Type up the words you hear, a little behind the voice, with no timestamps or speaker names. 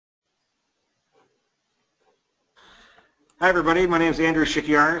Hi everybody, my name is Andrew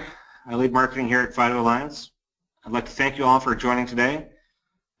Shikyar. I lead marketing here at FIDO Alliance. I'd like to thank you all for joining today.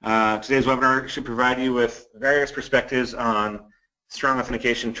 Today's webinar should provide you with various perspectives on strong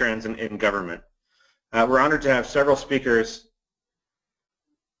authentication trends in government. We're honored to have several speakers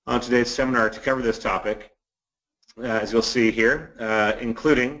on today's seminar to cover this topic, as you'll see here,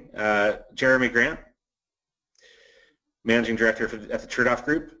 including Jeremy Grant, Managing Director at the Chertoff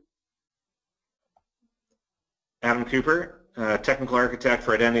Group, Adam Cooper, Technical Architect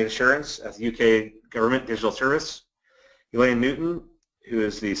for Identity Assurance at the UK Government Digital Service, Elaine Newton, who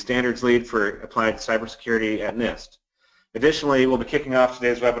is the Standards Lead for Applied Cybersecurity at NIST. Additionally, we'll be kicking off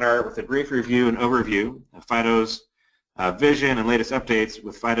today's webinar with a brief review and overview of FIDO's vision and latest updates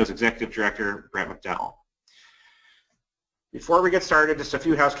with FIDO's Executive Director, Brett McDowell. Before we get started, just a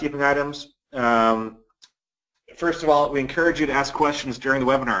few housekeeping items. First of all, we encourage you to ask questions during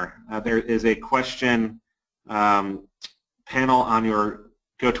the webinar. There is a question panel on your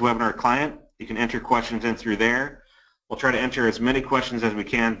GoToWebinar client. You can enter questions in through there. We'll try to enter as many questions as we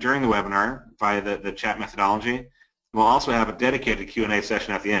can during the webinar via the chat methodology. We'll also have a dedicated Q&A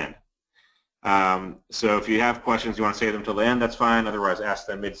session at the end. So if you have questions, you want to save them till the end, that's fine. Otherwise, ask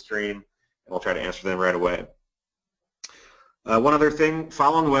them midstream, and we'll try to answer them right away. One other thing,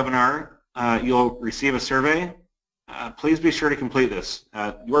 following the webinar, you'll receive a survey. Please be sure to complete this.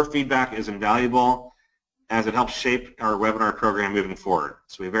 Your feedback is invaluable as it helps shape our webinar program moving forward.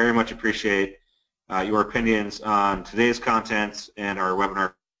 So we very much appreciate your opinions on today's content and our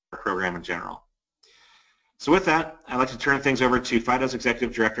webinar program in general. So with that, I'd like to turn things over to FIDO's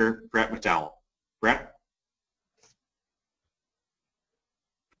Executive Director, Brett McDowell. Brett?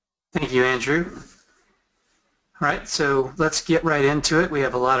 Thank you, Andrew. All right, so let's get right into it. We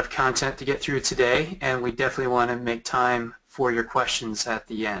have a lot of content to get through today, and we definitely want to make time for your questions at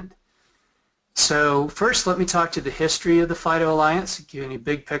the end. So first, let me talk to the history of the FIDO Alliance, give you a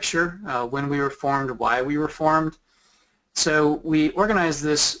big picture, when we were formed, why we were formed. So we organized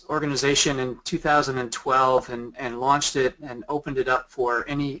this organization in 2012 and launched it and opened it up for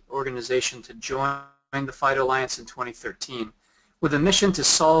any organization to join the FIDO Alliance in 2013 with a mission to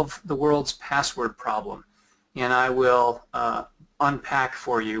solve the world's password problem. And I will unpack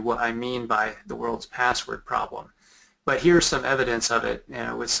for you what I mean by the world's password problem. But here's some evidence of it. You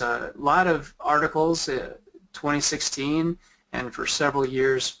know, it's a lot of articles, 2016, and for several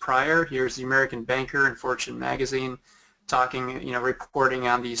years prior. Here's the American Banker and Fortune magazine talking, reporting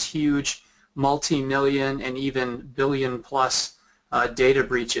on these huge multi-million and even billion-plus data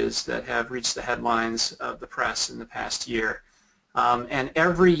breaches that have reached the headlines of the press in the past year. And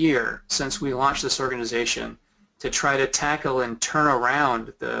every year since we launched this organization to try to tackle and turn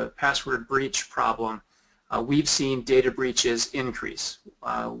around the password breach problem, we've seen data breaches increase,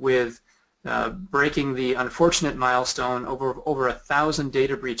 with breaking the unfortunate milestone over 1,000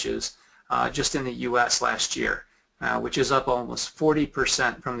 data breaches just in the U.S. last year, which is up almost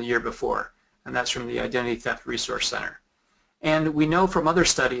 40% from the year before, and that's from the Identity Theft Resource Center. And we know from other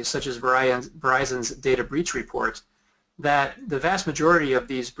studies, such as Verizon's data breach report, that the vast majority of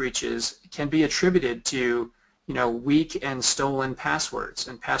these breaches can be attributed to weak and stolen passwords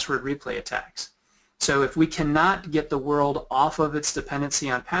and password replay attacks. So if we cannot get the world off of its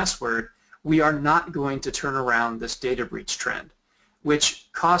dependency on password, we are not going to turn around this data breach trend,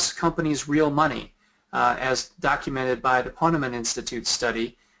 which costs companies real money, as documented by the Ponemon Institute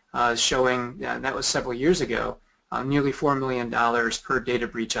study showing, that was several years ago, nearly $4 million per data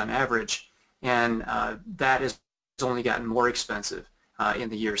breach on average, and that has only gotten more expensive in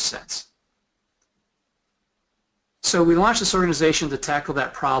the years since. So we launched this organization to tackle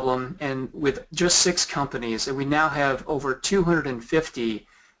that problem, and with just 6 companies, and we now have over 250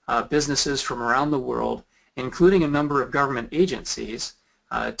 businesses from around the world, including a number of government agencies,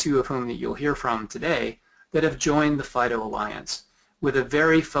 2 of whom that you'll hear from today, that have joined the FIDO Alliance with a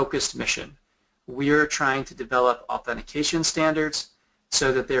very focused mission. We are trying to develop authentication standards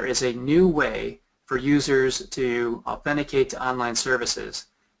so that there is a new way for users to authenticate to online services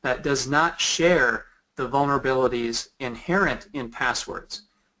that does not share the vulnerabilities inherent in passwords.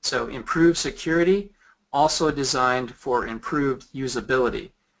 So improved security, also designed for improved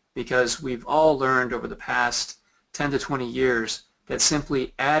usability, because we've all learned over the past 10 to 20 years that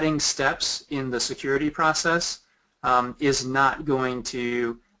simply adding steps in the security process is not going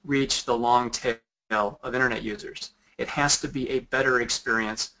to reach the long tail of internet users. It has to be a better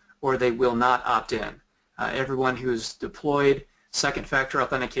experience or they will not opt in. Everyone who's deployed second factor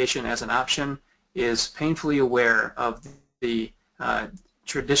authentication as an option is painfully aware of the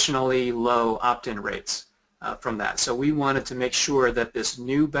traditionally low opt-in rates from that. So we wanted to make sure that this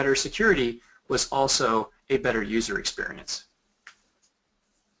new, better security was also a better user experience.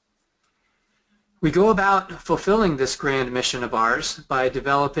 We go about fulfilling this grand mission of ours by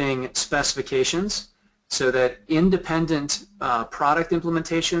developing specifications so that independent product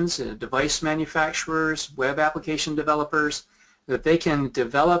implementations, device manufacturers, web application developers, that they can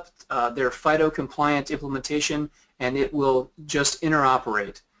develop their FIDO compliant implementation and it will just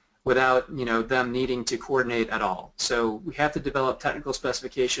interoperate without them needing to coordinate at all. So we have to develop technical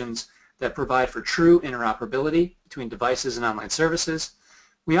specifications that provide for true interoperability between devices and online services.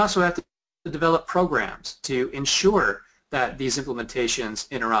 We also have to develop programs to ensure that these implementations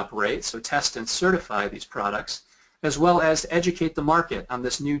interoperate, so test and certify these products, as well as educate the market on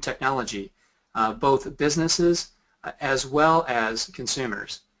this new technology, both businesses as well as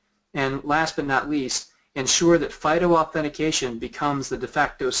consumers. And last but not least, ensure that FIDO authentication becomes the de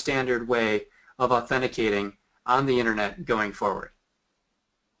facto standard way of authenticating on the internet going forward.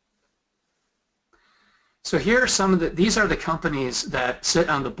 So here are some of these are the companies that sit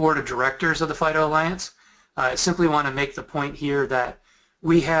on the board of directors of the FIDO Alliance. I simply want to make the point here that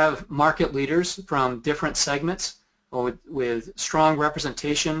we have market leaders from different segments with strong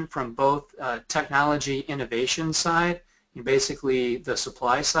representation from both technology innovation side, basically the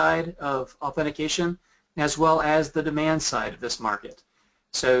supply side of authentication, as well as the demand side of this market.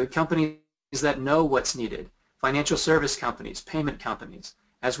 So companies that know what's needed, financial service companies, payment companies,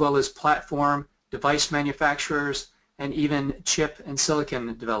 as well as platform device manufacturers, and even chip and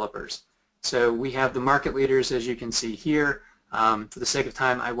silicon developers. So we have the market leaders, as you can see here. For the sake of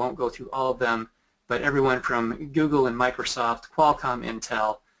time, I won't go through all of them, but everyone from Google and Microsoft, Qualcomm,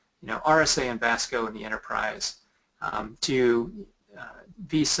 Intel, RSA and Vasco in the enterprise, to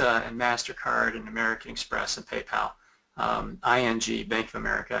Visa and MasterCard and American Express and PayPal, ING, Bank of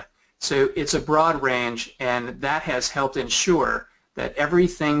America. So it's a broad range, and that has helped ensure that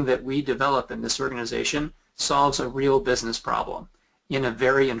everything that we develop in this organization solves a real business problem in a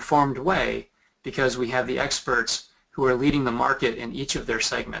very informed way, because we have the experts who are leading the market in each of their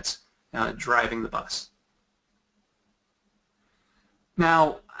segments, driving the bus.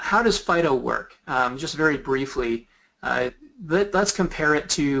 Now, how does FIDO work? Just very briefly, let's compare it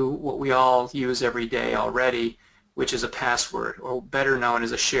to what we all use every day already, which is a password, or better known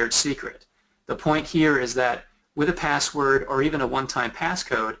as a shared secret. The point here is that with a password or even a one-time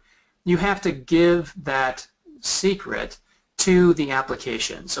passcode, you have to give that secret to the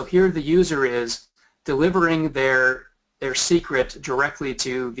application. So here the user is delivering their secret directly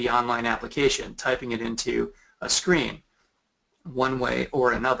to the online application, typing it into a screen one way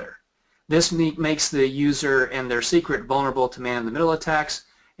or another. This makes the user and their secret vulnerable to man-in-the-middle attacks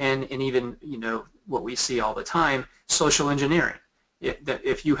and even what we see all the time, social engineering.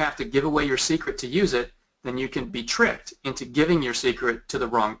 If you have to give away your secret to use it, then you can be tricked into giving your secret to the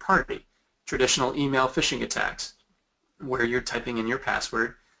wrong party. Traditional email phishing attacks, where you're typing in your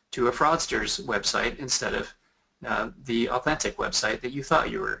password to a fraudster's website instead of the authentic website that you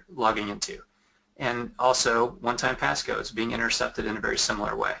thought you were logging into. And also one-time passcodes being intercepted in a very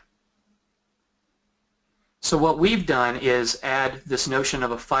similar way. So what we've done is add this notion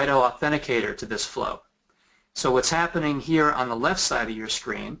of a FIDO authenticator to this flow. So what's happening here on the left side of your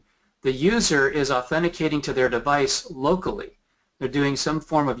screen, the user is authenticating to their device locally. They're doing some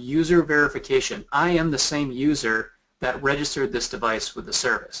form of user verification. I am the same user that registered this device with the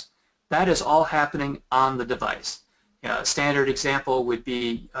service. That is all happening on the device. A standard example would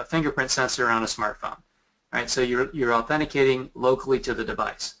be a fingerprint sensor on a smartphone. Right? So you're authenticating locally to the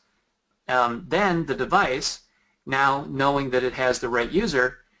device. Then the device, now knowing that it has the right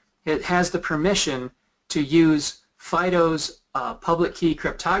user, it has the permission to use FIDO's public key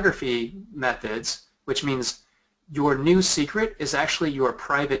cryptography methods, which means your new secret is actually your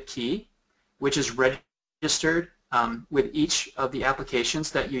private key, which is registered with each of the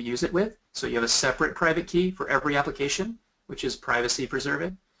applications that you use it with. So you have a separate private key for every application, which is privacy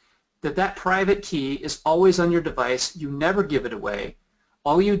preserving. That private key is always on your device. You never give it away.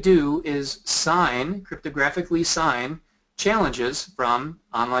 All you do is cryptographically sign challenges from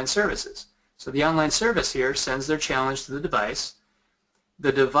online services. So the online service here sends their challenge to the device.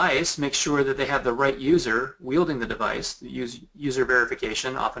 The device makes sure that they have the right user wielding the device, the user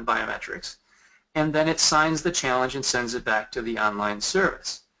verification, often biometrics, and then it signs the challenge and sends it back to the online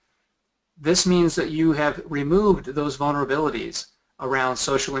service. This means that you have removed those vulnerabilities around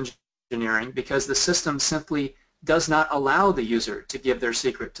social engineering because the system simply does not allow the user to give their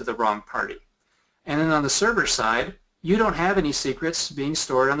secret to the wrong party. And then on the server side, you don't have any secrets being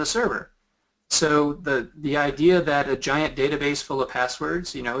stored on the server. So the idea that a giant database full of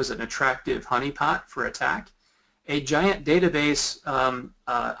passwords, is an attractive honeypot for attack, a giant database on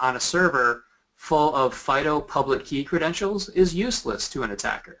a server full of FIDO public key credentials is useless to an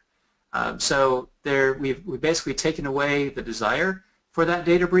attacker. So we've basically taken away the desire for that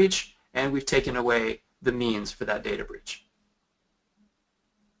data breach, and we've taken away the means for that data breach.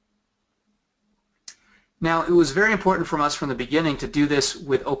 Now, it was very important from us from the beginning to do this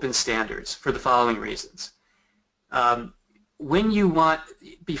with open standards for the following reasons.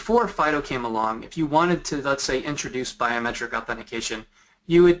 Before FIDO came along, if you wanted to, let's say, introduce biometric authentication,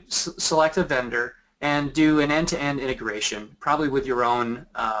 you would select a vendor and do an end-to-end integration, probably with your own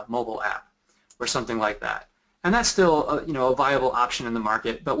mobile app or something like that. And that's still a viable option in the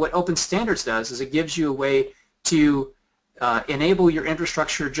market. But what open standards does is it gives you a way to enable your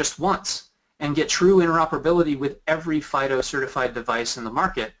infrastructure just once and get true interoperability with every FIDO certified device in the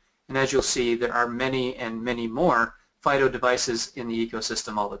market. And as you'll see, there are many and many more FIDO devices in the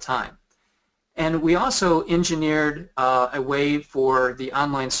ecosystem all the time. And we also engineered a way for the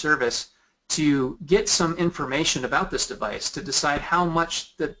online service to get some information about this device to decide how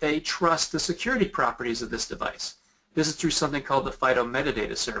much that they trust the security properties of this device. This is through something called the FIDO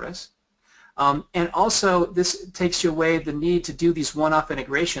metadata service. And also, this takes away the need to do these one-off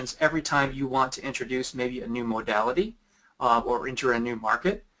integrations every time you want to introduce maybe a new modality or enter a new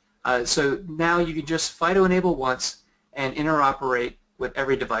market. So now you can just FIDO enable once and interoperate with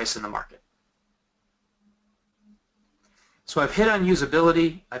every device in the market. So I've hit on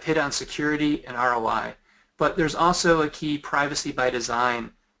usability, I've hit on security and ROI, but there's also a key privacy by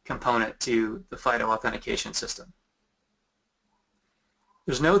design component to the FIDO authentication system.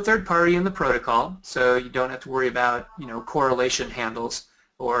 There's no third party in the protocol, so you don't have to worry about correlation handles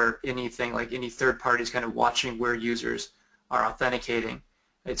or anything like any third parties kind of watching where users are authenticating.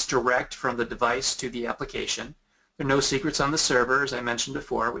 It's direct from the device to the application. There are no secrets on the server, as I mentioned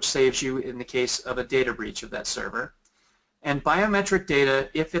before, which saves you in the case of a data breach of that server. And biometric data,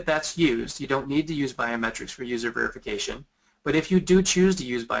 if that's used, you don't need to use biometrics for user verification, but if you do choose to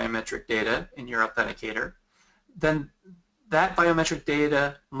use biometric data in your authenticator, then that biometric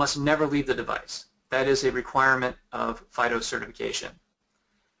data must never leave the device. That is a requirement of FIDO certification.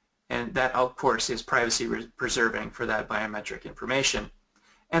 And that, of course, is privacy preserving for that biometric information.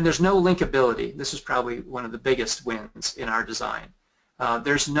 And there's no linkability. This is probably one of the biggest wins in our design.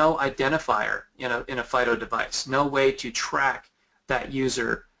 There's no identifier in a FIDO device, no way to track that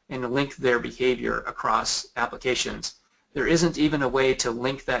user and link their behavior across applications. There isn't even a way to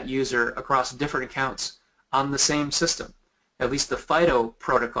link that user across different accounts on the same system. At least the FIDO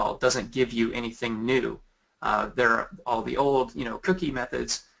protocol doesn't give you anything new. There are all the old cookie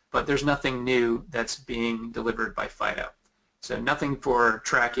methods, but there's nothing new that's being delivered by FIDO. So nothing for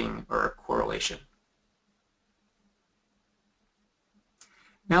tracking or correlation.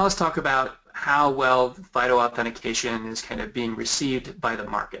 Now let's talk about how well FIDO authentication is kind of being received by the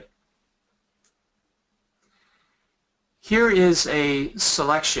market. Here is a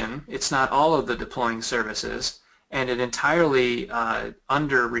selection. It's not all of the deploying services, and it entirely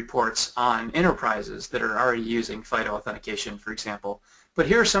under-reports on enterprises that are already using FIDO authentication, for example. But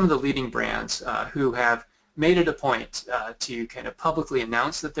here are some of the leading brands who have made it a point to kind of publicly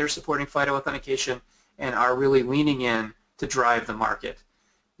announce that they're supporting FIDO authentication and are really leaning in to drive the market.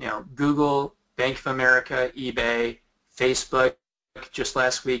 Google, Bank of America, eBay, Facebook, just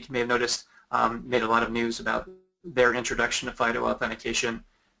last week, you may have noticed, made a lot of news about their introduction of FIDO authentication.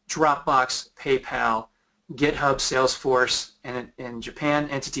 Dropbox, PayPal, GitHub, Salesforce, and in Japan,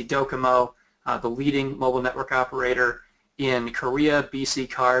 entity Docomo, the leading mobile network operator. In Korea, BC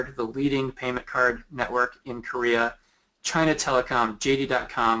Card, the leading payment card network in Korea. China Telecom,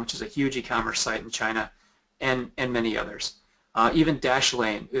 JD.com, which is a huge e-commerce site in China, and many others. Even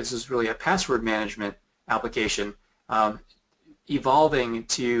Dashlane, this is really a password management application, evolving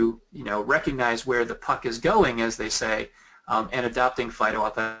to recognize where the puck is going, as they say, and adopting FIDO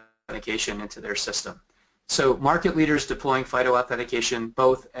authentication into their system. So market leaders deploying FIDO authentication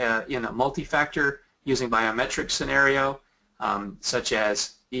both in a multi-factor using biometric scenario, such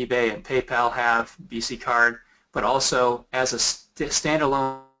as eBay and PayPal have, BC Card, but also as a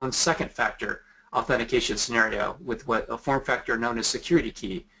standalone second factor authentication scenario with a form factor known as security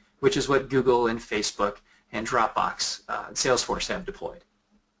key, which is what Google and Facebook and Dropbox and Salesforce have deployed.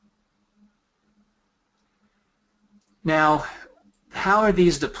 Now, how are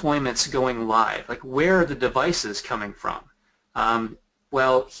these deployments going live? Like, where are the devices coming from?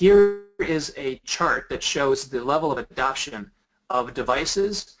 Well, here is a chart that shows the level of adoption of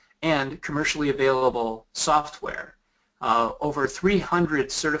devices and commercially available software. Over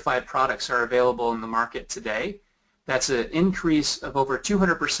 300 certified products are available in the market today. That's an increase of over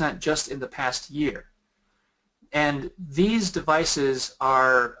 200% just in the past year. And these devices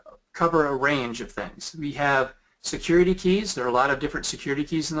are cover a range of things. We have security keys. There are a lot of different security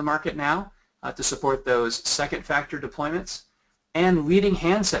keys in the market now to support those second factor deployments, and leading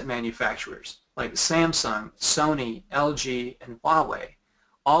handset manufacturers like Samsung, Sony, LG, and Huawei,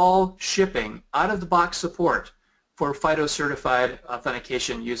 all shipping out-of-the-box support for FIDO certified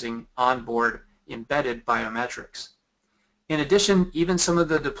authentication using onboard embedded biometrics. In addition, even some of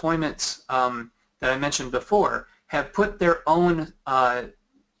the deployments that I mentioned before have put their own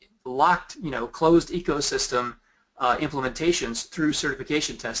locked, closed ecosystem implementations through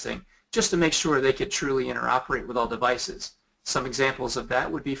certification testing just to make sure they could truly interoperate with all devices. Some examples of that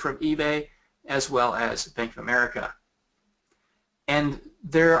would be from eBay as well as Bank of America. And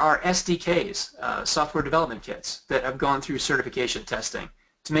there are SDKs, software development kits, that have gone through certification testing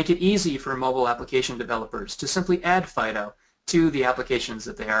to make it easy for mobile application developers to simply add FIDO to the applications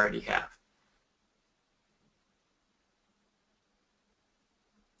that they already have.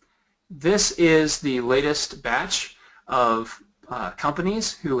 This is the latest batch of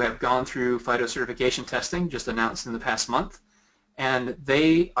companies who have gone through FIDO certification testing, just announced in the past month, and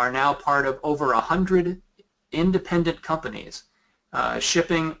they are now part of over 100 independent companies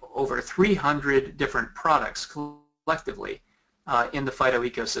shipping over 300 different products collectively in the FIDO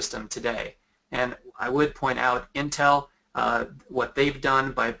ecosystem today. And I would point out Intel, what they've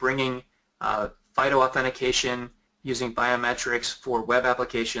done by bringing FIDO authentication using biometrics for web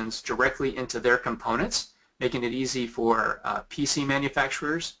applications directly into their components, making it easy for PC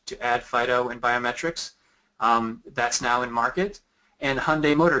manufacturers to add FIDO and biometrics. That's now in market. And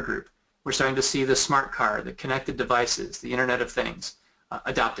Hyundai Motor Group, we're starting to see the smart car, the connected devices, the Internet of Things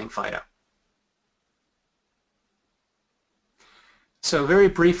adopting FIDO. So very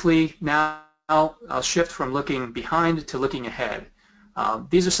briefly now, I'll shift from looking behind to looking ahead.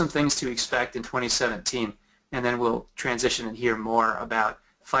 These are some things to expect in 2017, and then we'll transition and hear more about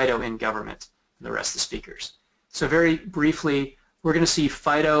FIDO in government from the rest of the speakers. So very briefly, we're going to see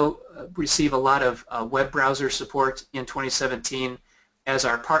FIDO receive a lot of web browser support in 2017 as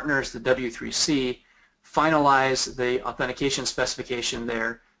our partners, the W3C, finalize the authentication specification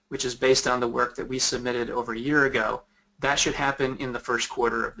there, which is based on the work that we submitted over a year ago. That should happen in the first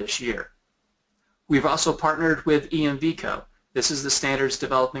quarter of this year. We've also partnered with EMVCo. This is the standards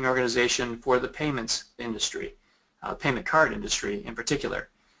developing organization for the payments industry, payment card industry in particular.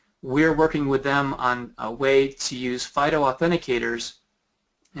 We're working with them on a way to use FIDO authenticators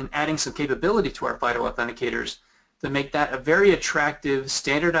and adding some capability to our FIDO authenticators to make that a very attractive,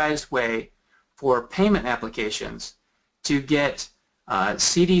 standardized way for payment applications to get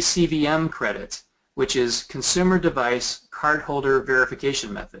CDCVM credit, which is Consumer Device Cardholder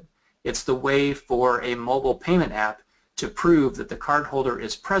Verification Method. It's the way for a mobile payment app to prove that the cardholder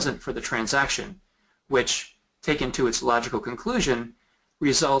is present for the transaction, which, taken to its logical conclusion,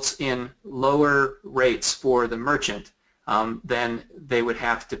 results in lower rates for the merchant than they would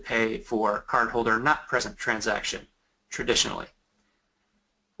have to pay for cardholder not present transaction traditionally.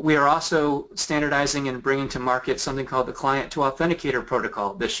 We are also standardizing and bringing to market something called the Client to Authenticator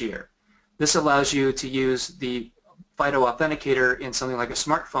protocol this year. This allows you to use the FIDO authenticator in something like a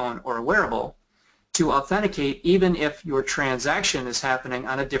smartphone or a wearable to authenticate even if your transaction is happening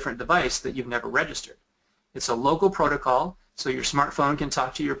on a different device that you've never registered. It's a local protocol, so your smartphone can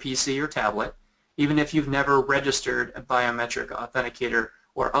talk to your PC or tablet, even if you've never registered a biometric authenticator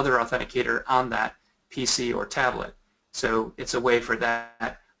or other authenticator on that PC or tablet. So it's a way for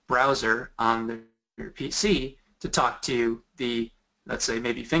that browser on your PC to talk to the, let's say,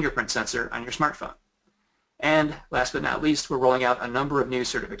 maybe fingerprint sensor on your smartphone. And last but not least, we're rolling out a number of new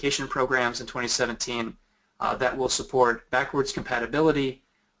certification programs in 2017 that will support backwards compatibility,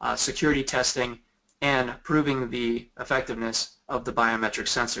 security testing, and proving the effectiveness of the biometric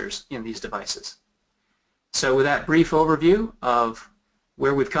sensors in these devices. So with that brief overview of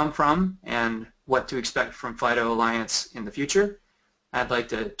where we've come from and what to expect from FIDO Alliance in the future, I'd like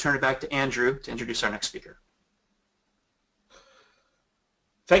to turn it back to Andrew to introduce our next speaker.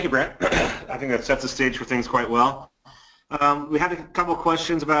 Thank you, Brent. I think that sets the stage for things quite well. We had a couple of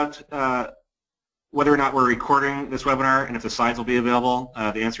questions about whether or not we're recording this webinar and if the slides will be available.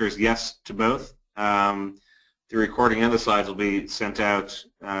 The answer is yes to both. The recording and the slides will be sent out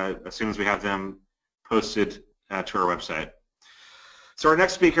as soon as we have them posted to our website. So our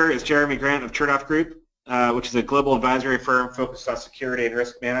next speaker is Jeremy Grant of Chertoff Group, which is a global advisory firm focused on security and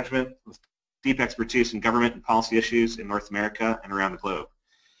risk management with deep expertise in government and policy issues in North America and around the globe.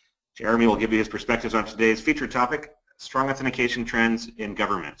 Jeremy will give you his perspectives on today's featured topic, strong authentication trends in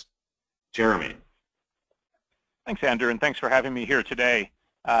government. Jeremy. Thanks, Andrew, and thanks for having me here today.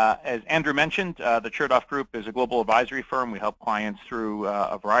 As Andrew mentioned, the Chertoff Group is a global advisory firm. We help clients through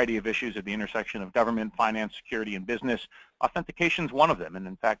a variety of issues at the intersection of government, finance, security, and business. Authentication is one of them, and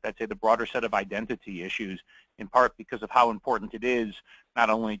in fact, I'd say the broader set of identity issues, in part because of how important it is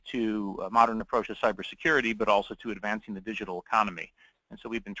not only to a modern approach to cybersecurity, but also to advancing the digital economy. And so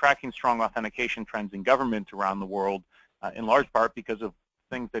we've been tracking strong authentication trends in government around the world, in large part because of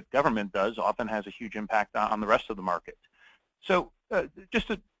things that government does often has a huge impact on the rest of the market. So just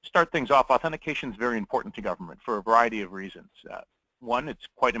to start things off, authentication is very important to government for a variety of reasons. One, it's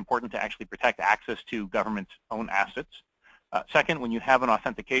quite important to actually protect access to government's own assets. Second, when you have an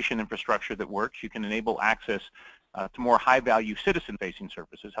authentication infrastructure that works, you can enable access to more high-value citizen-facing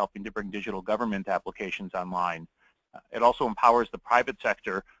services, helping to bring digital government applications online. It also empowers the private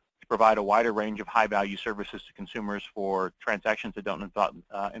sector to provide a wider range of high-value services to consumers for transactions that don't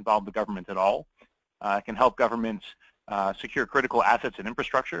involve the government at all. It can help governments secure critical assets and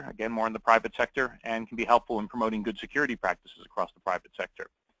infrastructure, again, more in the private sector, and can be helpful in promoting good security practices across the private sector.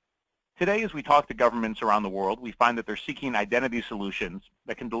 Today, as we talk to governments around the world, we find that they're seeking identity solutions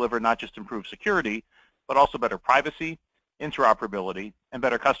that can deliver not just improved security, but also better privacy, interoperability, and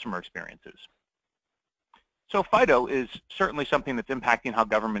better customer experiences. So FIDO is certainly something that's impacting how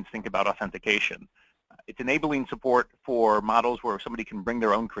governments think about authentication. It's enabling support for models where somebody can bring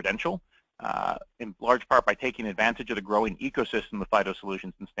their own credential, in large part by taking advantage of the growing ecosystem of FIDO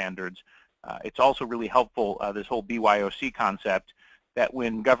solutions and standards. It's also really helpful, this whole BYOC concept, that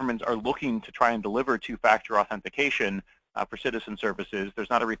when governments are looking to try and deliver two-factor authentication for citizen services, there's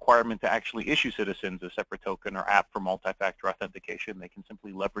not a requirement to actually issue citizens a separate token or app for multi-factor authentication. They can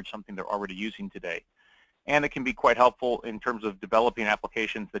simply leverage something they're already using today. And it can be quite helpful in terms of developing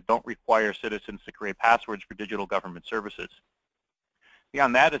applications that don't require citizens to create passwords for digital government services.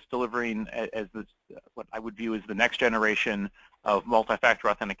 Beyond that, it's delivering, as what I would view as the next generation of multi-factor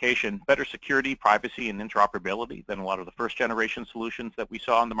authentication, better security, privacy, and interoperability than a lot of the first-generation solutions that we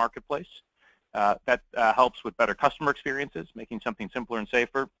saw in the marketplace. That helps with better customer experiences, making something simpler and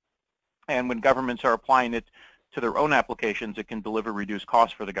safer. And when governments are applying it to their own applications, it can deliver reduced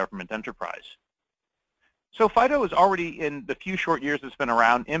costs for the government enterprise. So FIDO is already, in the few short years it's been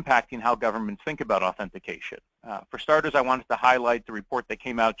around, impacting how governments think about authentication. For starters, I wanted to highlight the report that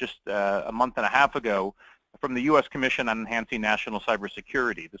came out just a month and a half ago from the U.S. Commission on Enhancing National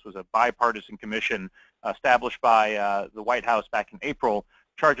Cybersecurity. This was a bipartisan commission established by the White House back in April,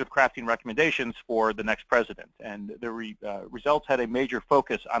 charged with crafting recommendations for the next president. And the results had a major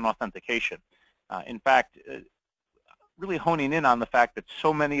focus on authentication. In fact, really honing in on the fact that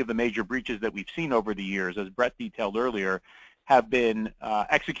so many of the major breaches that we've seen over the years, as Brett detailed earlier, have been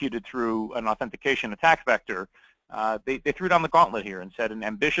executed through an authentication attack vector. They threw down the gauntlet here and said an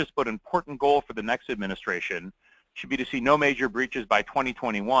ambitious but important goal for the next administration should be to see no major breaches by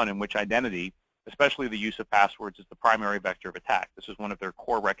 2021 in which identity, especially the use of passwords, is the primary vector of attack. This is one of their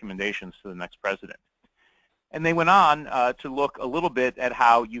core recommendations to the next president. And they went on to look a little bit at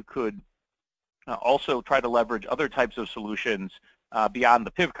how you could also try to leverage other types of solutions beyond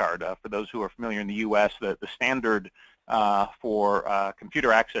the PIV card. For those who are familiar in the U.S., the standard for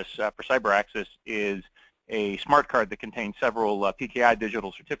computer access, for cyber access, is a smart card that contains several PKI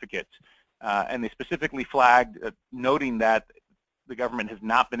digital certificates. And they specifically flagged, noting that the government has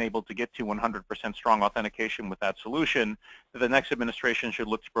not been able to get to 100% strong authentication with that solution, that the next administration should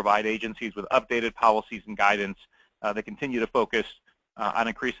look to provide agencies with updated policies and guidance that continue to focus on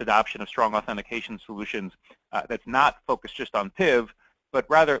increased adoption of strong authentication solutions that's not focused just on PIV, but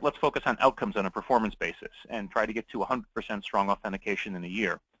rather let's focus on outcomes on a performance basis and try to get to 100% strong authentication in a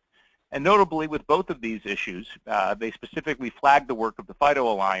year. And notably, with both of these issues, they specifically flagged the work of the FIDO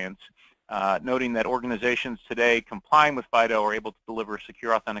Alliance, noting that organizations today complying with FIDO are able to deliver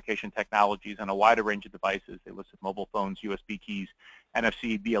secure authentication technologies on a wider range of devices. They listed mobile phones, USB keys,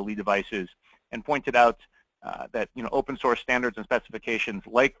 NFC, BLE devices, and pointed out that open source standards and specifications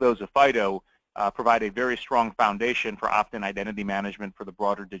like those of FIDO provide a very strong foundation for opt-in identity management for the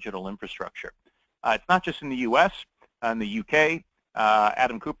broader digital infrastructure. It's not just in the US, in the UK.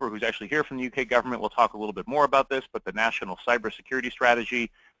 Adam Cooper, who's actually here from the UK government, will talk a little bit more about this, but the National Cybersecurity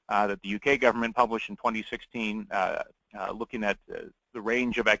Strategy that the UK government published in 2016, looking at the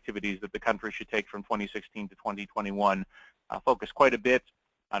range of activities that the country should take from 2016 to 2021, focused quite a bit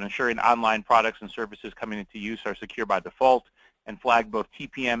on ensuring online products and services coming into use are secure by default, and flagged both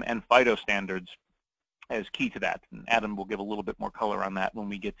TPM and FIDO standards as key to that. And Adam will give a little bit more color on that when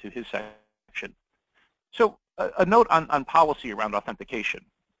we get to his section. So a note on policy around authentication.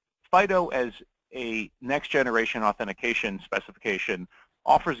 FIDO, as a next generation authentication specification,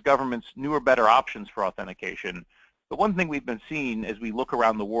 offers governments newer, better options for authentication, But one thing we've been seeing as we look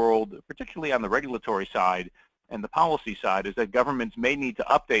around the world, particularly on the regulatory side and the policy side, is that governments may need to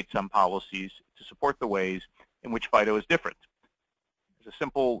update some policies to support the ways in which FIDO is different. As a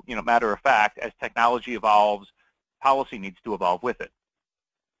simple matter of fact, as technology evolves, policy needs to evolve with it.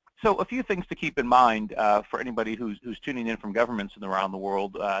 So a few things to keep in mind for anybody who's tuning in from governments around the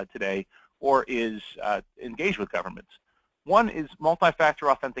world today or is engaged with governments. One is multi-factor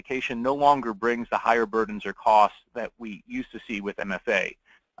authentication no longer brings the higher burdens or costs that we used to see with MFA.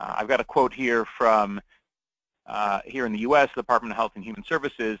 I've got a quote here from here in the U.S., Department of Health and Human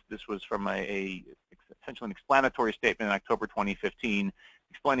Services. This was from essentially an explanatory statement in October 2015,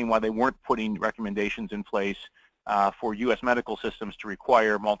 explaining why they weren't putting recommendations in place for U.S. medical systems to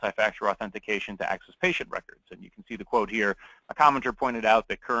require multi-factor authentication to access patient records. And you can see the quote here. A commenter pointed out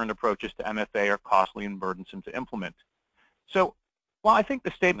that current approaches to MFA are costly and burdensome to implement. So while I think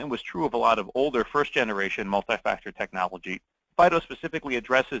the statement was true of a lot of older first-generation multi-factor technology, FIDO specifically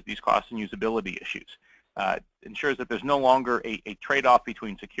addresses these cost and usability issues. Ensures that there's no longer a trade-off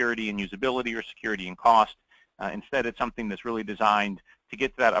between security and usability or security and cost. Instead, it's something that's really designed to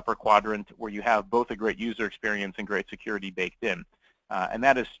get to that upper quadrant where you have both a great user experience and great security baked in. And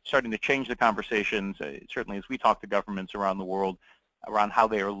that is starting to change the conversations, certainly as we talk to governments around the world, around how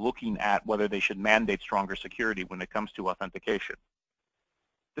they are looking at whether they should mandate stronger security when it comes to authentication.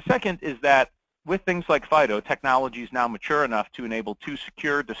 The second is that with things like FIDO, technology is now mature enough to enable two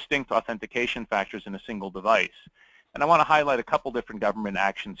secure, distinct authentication factors in a single device. And I want to highlight a couple different government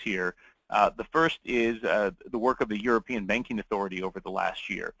actions here. The first is the work of the European Banking Authority over the last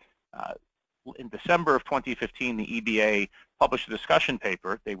year. In December of 2015, the EBA published a discussion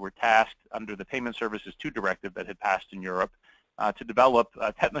paper. They were tasked under the Payment Services 2 directive that had passed in Europe to develop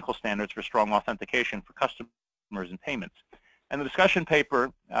technical standards for strong authentication for customers and payments. And the discussion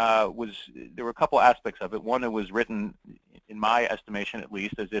paper there were a couple aspects of it. One, it was written, in my estimation at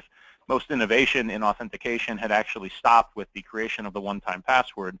least, as if most innovation in authentication had actually stopped with the creation of the one-time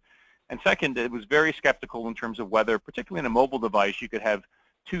password. And second, it was very skeptical in terms of whether, particularly in a mobile device, you could have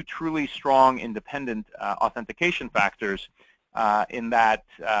two truly strong independent authentication factors in that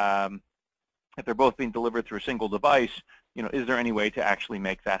if they're both being delivered through a single device, is there any way to actually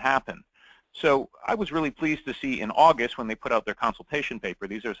make that happen? So I was really pleased to see in August when they put out their consultation paper,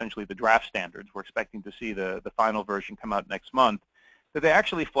 these are essentially the draft standards, we're expecting to see the final version come out next month, that they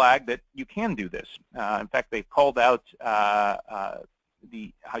actually flagged that you can do this. In fact, they called out how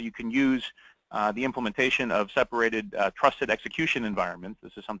you can use the implementation of separated trusted execution environments.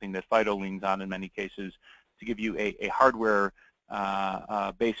 This is something that FIDO leans on in many cases to give you a hardware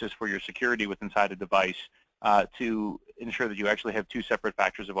basis for your security with inside a device to ensure that you actually have two separate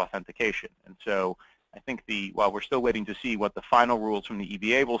factors of authentication. And so I think while we're still waiting to see what the final rules from the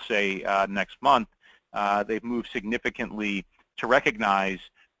EBA will say next month, they've moved significantly to recognize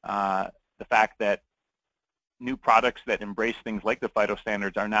the fact that new products that embrace things like the FIDO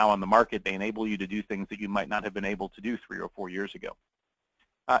standards are now on the market. They enable you to do things that you might not have been able to do 3 or 4 years ago.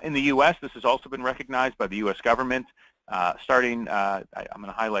 In the U.S., this has also been recognized by the U.S. government. I'm going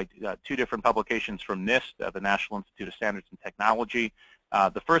to highlight 2 different publications from NIST, the National Institute of Standards and Technology.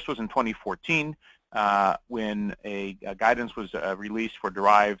 The first was in 2014 when a guidance was released for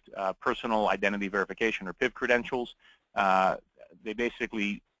derived personal identity verification, or PIV credentials. They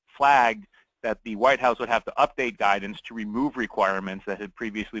basically flagged that the White House would have to update guidance to remove requirements that had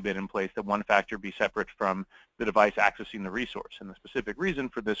previously been in place, that one factor be separate from the device accessing the resource. And the specific reason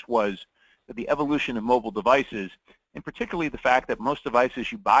for this was that the evolution of mobile devices, and particularly the fact that most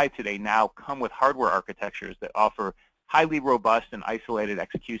devices you buy today now come with hardware architectures that offer highly robust and isolated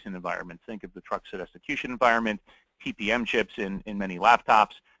execution environments. Think of the trusted execution environment, TPM chips in many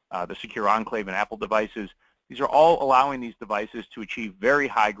laptops, the secure enclave in Apple devices. These are all allowing these devices to achieve very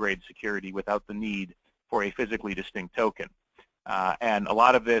high-grade security without the need for a physically distinct token. And a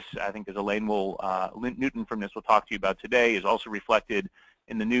lot of this, I think, as Elaine Newton from NIST will talk to you about today, is also reflected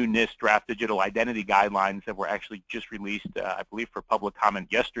in the new NIST draft digital identity guidelines that were actually just released, I believe, for public comment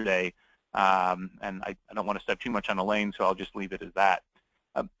yesterday. And I don't want to step too much on Elaine, so I'll just leave it as that.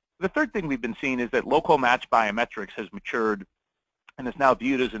 The third thing we've been seeing is that local match biometrics has matured and is now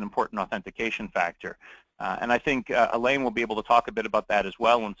viewed as an important authentication factor. And I think Elaine will be able to talk a bit about that as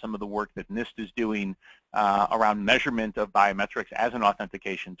well, and some of the work that NIST is doing around measurement of biometrics as an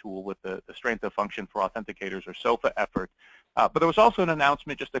authentication tool with the Strength of Function for Authenticators, or SOFA effort. But there was also an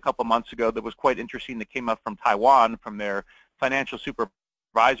announcement just a couple months ago that was quite interesting that came up from Taiwan, from their Financial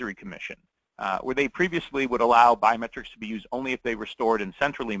Supervisory Commission, where they previously would allow biometrics to be used only if they were stored and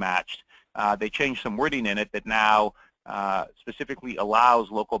centrally matched. They changed some wording in it that now specifically allows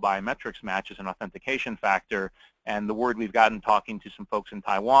local biometrics match as an authentication factor, And the word we've gotten talking to some folks in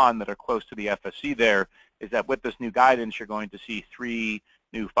Taiwan that are close to the FSC there is that with this new guidance, you're going to see 3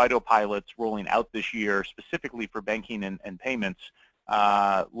 new FIDO pilots rolling out this year specifically for banking and payments,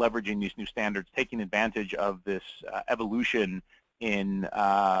 leveraging these new standards, taking advantage of this evolution in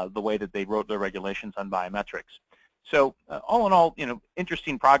the way that they wrote their regulations on biometrics. So all in all,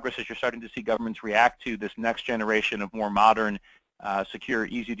 interesting progress as you're starting to see governments react to this next generation of more modern, secure,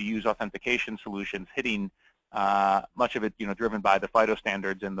 easy-to-use authentication solutions, hitting much of it, driven by the FIDO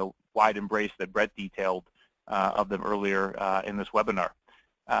standards and the wide embrace that Brett detailed of them earlier in this webinar.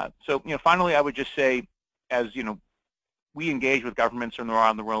 So, finally, I would just say, as we engage with governments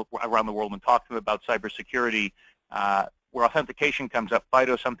around the world and talk to them about cybersecurity, where authentication comes up,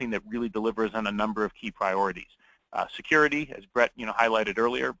 FIDO is something that really delivers on a number of key priorities. Security, as Brett highlighted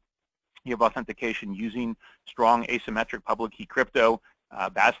earlier, you have authentication using strong asymmetric public key crypto,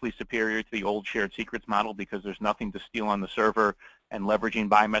 vastly superior to the old shared secrets model because there's nothing to steal on the server, and leveraging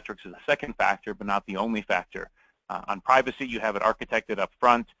biometrics is a second factor, but not the only factor. On privacy, you have it architected up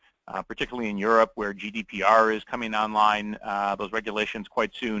front, particularly in Europe where GDPR is coming online, those regulations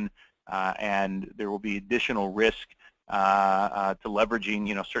quite soon, and there will be additional risk to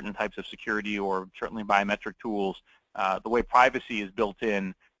leveraging certain types of security or certainly biometric tools. The way privacy is built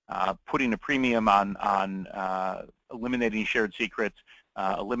in, putting a premium on eliminating shared secrets,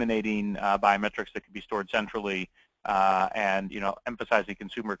 eliminating biometrics that can be stored centrally, and emphasizing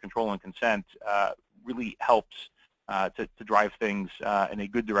consumer control and consent really helps to drive things in a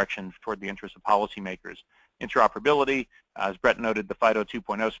good direction toward the interests of policymakers. Interoperability, as Brett noted, the FIDO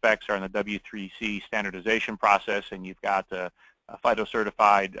 2.0 specs are in the W3C standardization process, and you've got a FIDO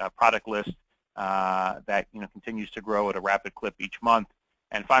certified product list that continues to grow at a rapid clip each month.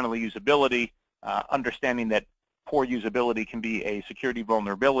 And finally, usability, understanding that poor usability can be a security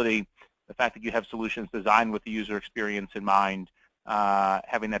vulnerability. The fact that you have solutions designed with the user experience in mind,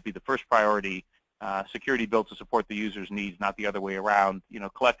 having that be the first priority, security built to support the user's needs, not the other way around.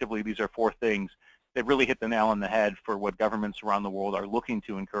 Collectively, these are 4 things that really hit the nail on the head for what governments around the world are looking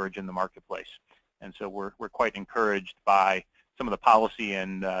to encourage in the marketplace. And so we're quite encouraged by some of the policy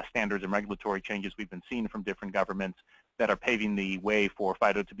and standards and regulatory changes we've been seeing from different governments that are paving the way for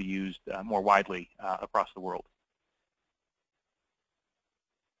FIDO to be used more widely across the world.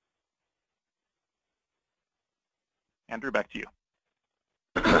 Andrew, back to you.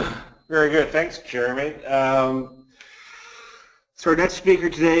 Very good. Thanks, Jeremy. So our next speaker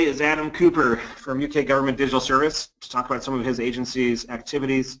today is Adam Cooper from UK Government Digital Service to talk about some of his agency's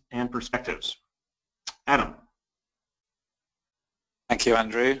activities and perspectives. Adam. Thank you,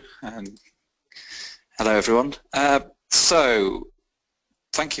 Andrew, and hello, everyone. So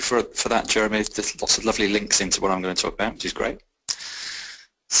thank you for that, Jeremy. There's lots of lovely links into what I'm going to talk about, which is great.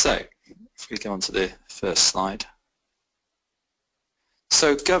 So if we go on to the first slide.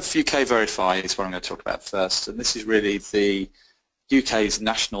 So Gov UK Verify is what I'm going to talk about first, and this is really the UK's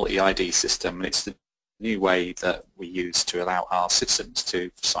national EID system, and it's the new way that we use to allow our citizens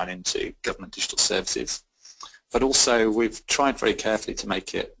to sign into government digital services. But also we've tried very carefully to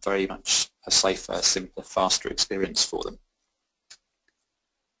make it very much a safer, simpler, faster experience for them.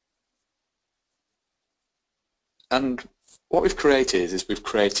 And what we've created is we've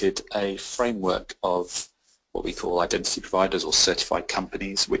created a framework of what we call identity providers or certified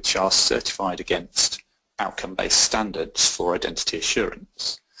companies, which are certified against outcome-based standards for identity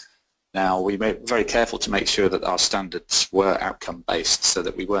assurance. Now, we were very careful to make sure that our standards were outcome-based so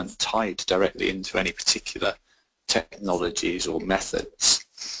that we weren't tied directly into any particular technologies or methods.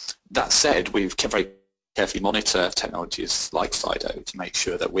 That said, we've very carefully monitor technologies like FIDO to make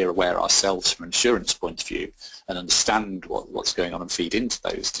sure that we're aware ourselves from an assurance point of view and understand what's going on and feed into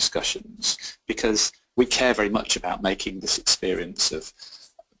those discussions, because we care very much about making this experience of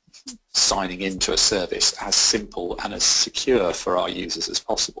signing into a service as simple and as secure for our users as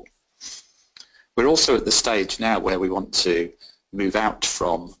possible. We're also at the stage now where we want to move out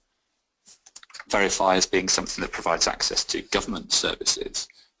from Verify as being something that provides access to government services,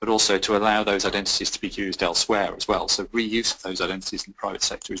 but also to allow those identities to be used elsewhere as well. So reuse of those identities in the private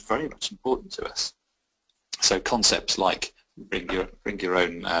sector is very much important to us. So concepts like bring your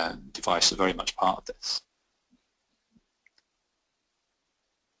own device are very much part of this.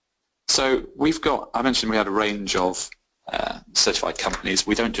 So we've got, I mentioned we had a range of certified companies.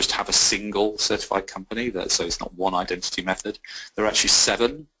 We don't just have a single certified company, so it's not one identity method. There are actually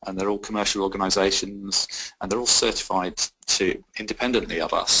 7, and they're all commercial organizations, and they're all certified independently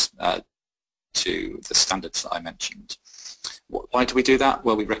of us to the standards that I mentioned. Why do we do that?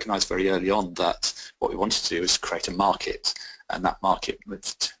 Well, we recognized very early on that what we wanted to do is create a market, and that market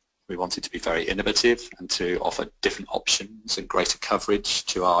with We wanted to be very innovative and to offer different options and greater coverage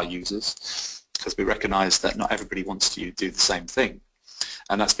to our users, because we recognise that not everybody wants to do the same thing.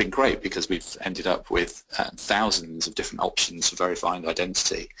 And that's been great because we've ended up with thousands of different options for verifying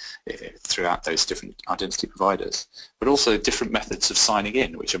identity throughout those different identity providers, but also different methods of signing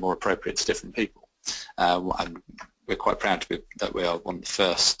in which are more appropriate to different people. And we're quite proud that we are one of the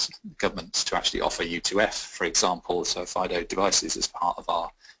first governments to actually offer U2F, for example, so FIDO devices as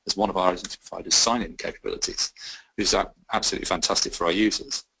one of our identity providers' sign-in capabilities, which is absolutely fantastic for our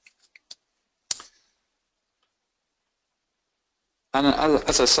users. And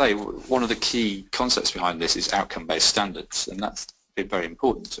as I say, one of the key concepts behind this is outcome-based standards, and that's been very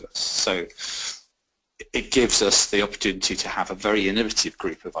important to us. So it gives us the opportunity to have a very innovative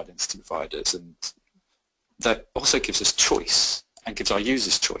group of identity providers, and that also gives us choice and gives our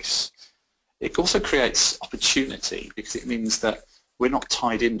users choice. It also creates opportunity because it means that we're not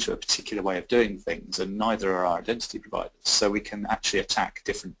tied into a particular way of doing things, and neither are our identity providers. So we can actually attack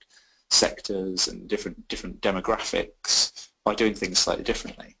different sectors and different demographics by doing things slightly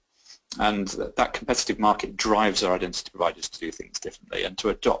differently. And that competitive market drives our identity providers to do things differently and to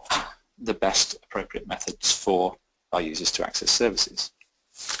adopt the best appropriate methods for our users to access services.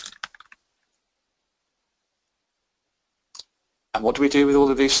 And what do we do with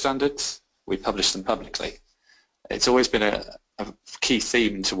all of these standards? We publish them publicly. It's always been a key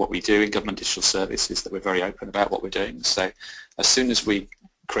theme to what we do in government digital services that we're very open about what we're doing. So as soon as we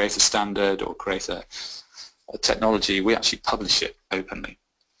create a standard or create a technology, we actually publish it openly.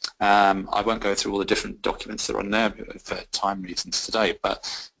 I won't go through all the different documents that are on there for time reasons today,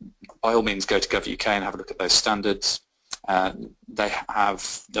 but by all means go to Gov.uk and have a look at those standards. There are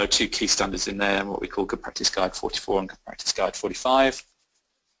two key standards in there, what we call Good Practice Guide 44 and Good Practice Guide 45.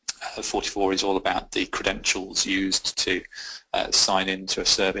 44 is all about the credentials used to sign into a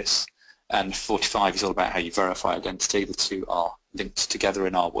service, and 45 is all about how you verify identity. The two are linked together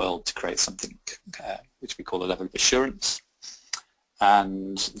in our world to create something which we call a level of assurance.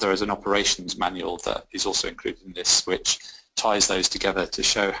 And there is an operations manual that is also included in this, which ties those together to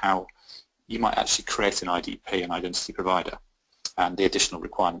show how you might actually create an IDP, an identity provider, and the additional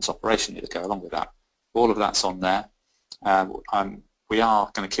requirements operationally that go along with that. All of that's on there. We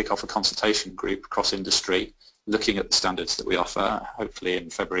are going to kick off a consultation group across industry looking at the standards that we offer, hopefully in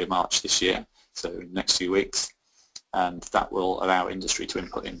February or March this year, so in the next few weeks, and that will allow industry to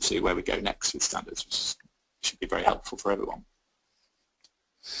input into where we go next with standards, which should be very helpful for everyone.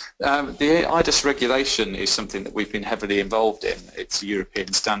 The IDAS regulation is something that we've been heavily involved in. It's a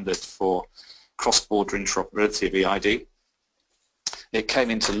European standard for cross-border interoperability of EID. It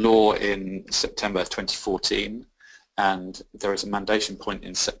came into law in September 2014, and there is a mandation point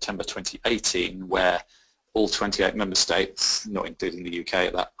in September 2018 where all 28 member states, not including the UK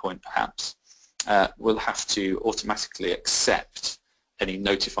at that point perhaps, will have to automatically accept any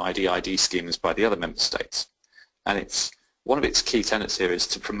notified EID schemes by the other member states. And it's one of its key tenets here is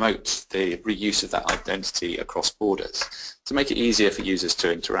to promote the reuse of that identity across borders, to make it easier for users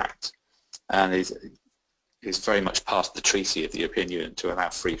to interact. And is very much part of the treaty of the European Union to allow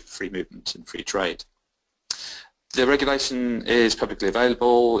free movement and free trade. The regulation is publicly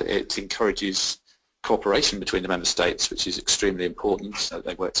available. It encourages cooperation between the member states, which is extremely important, so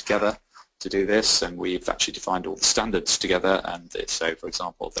they work together to do this, and we've actually defined all the standards together. And so, for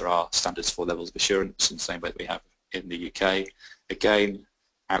example, there are standards for levels of assurance in the same way that we have in the UK, again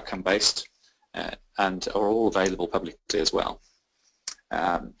outcome-based, and are all available publicly as well.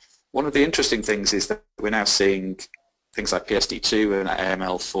 One of the interesting things is that we're now seeing things like PSD2 and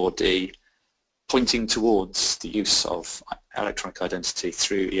AML4D pointing towards the use of electronic identity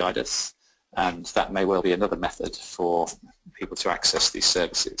through eIDAS, and that may well be another method for people to access these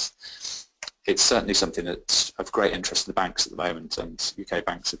services. It's certainly something that's of great interest to the banks at the moment, and UK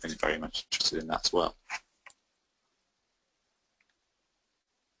banks have been very much interested in that as well.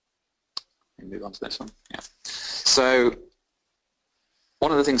 Move on to this one. Yeah. So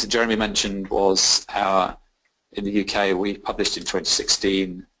one of the things that Jeremy mentioned was in the UK we published in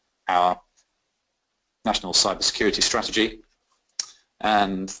 2016 our National Cybersecurity Strategy,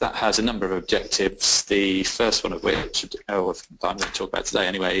 and that has a number of objectives. The first one of which I'm going to talk about today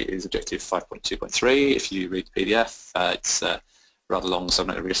anyway is Objective 5.2.3. If you read the PDF, it's rather long, so I'm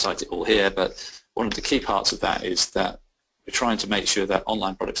not going to recite it all here, but one of the key parts of that is that we're trying to make sure that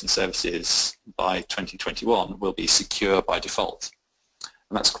online products and services by 2021 will be secure by default.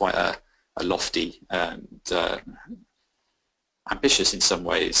 And that's quite a lofty and ambitious in some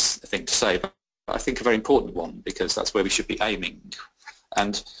ways thing to say, but I think a very important one, because that's where we should be aiming.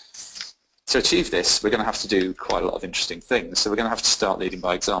 And To achieve this, we're going to have to do quite a lot of interesting things. So we're going to have to start leading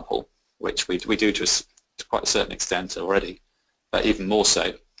by example, which we do to quite a certain extent already, but even more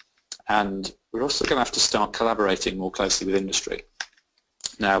so. And we're also going to have to start collaborating more closely with industry.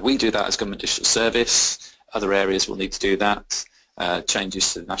 Now, we do that as Government Digital Service. Other areas will need to do that.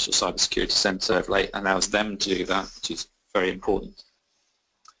 Changes to the National Cybersecurity Centre of late allows them to do that, which is very important.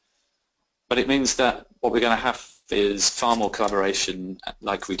 But it means that what we're going to have is far more collaboration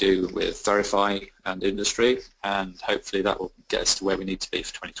like we do with Verify and industry, and hopefully that will get us to where we need to be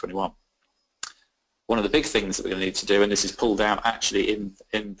for 2021. One of the big things that we're going to need to do, and this is pulled out actually in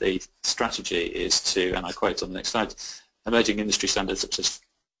the strategy, is to, and I quote on the next slide, emerging industry standards such as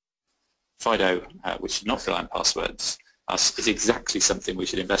FIDO, which do not rely on passwords, is exactly something we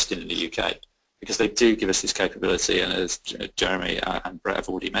should invest in the UK, because they do give us this capability, and as Jeremy and Brett have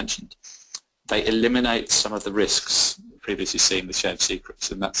already mentioned, they eliminate some of the risks previously seen with shared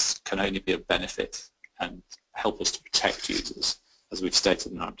secrets, and that can only be a benefit and help us to protect users, as we've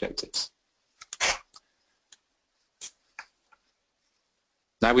stated in our objectives.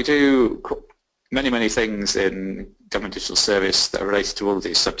 Now, we do many things in Government Digital Service that are related to all of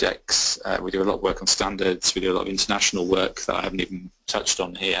these subjects. We do a lot of work on standards, we do a lot of international work that I haven't even touched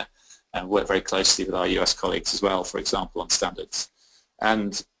on here, and work very closely with our US colleagues as well, for example, on standards.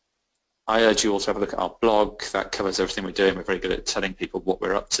 And I urge you all to have a look at our blog. That covers everything we're doing. We're very good at telling people what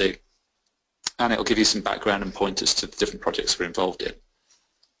we're up to, and it'll give you some background and pointers to the different projects we're involved in.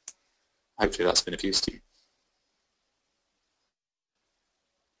 Hopefully that's been of use to you.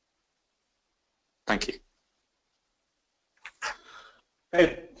 Thank you.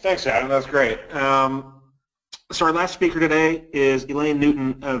 Hey, thanks, Adam. That's great. So our last speaker today is Elaine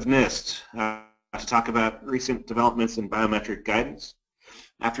Newton of NIST to talk about recent developments in biometric guidance.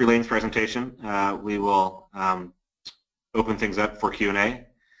 After Elaine's presentation, we will open things up for Q&A,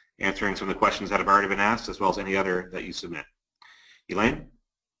 answering some of the questions that have already been asked, as well as any other that you submit. Elaine?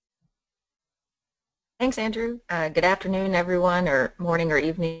 Thanks, Andrew. Good afternoon, everyone, or morning or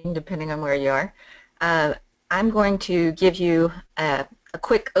evening, depending on where you are. I'm going to give you a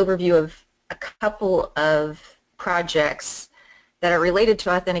quick overview of a couple of projects that are related to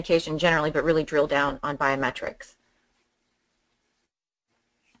authentication generally, but really drill down on biometrics.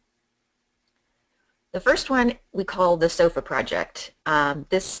 The first one we call the SOFA project.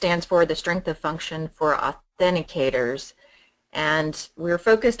 This stands for the Strength of Function for Authenticators, and we're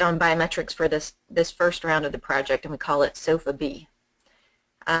focused on biometrics for this first round of the project, and we call it SOFA B.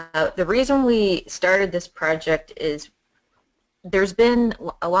 The reason we started this project is there's been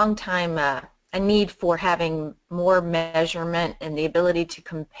a long time a need for having more measurement and the ability to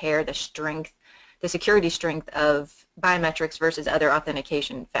compare the strength, the security strength of biometrics versus other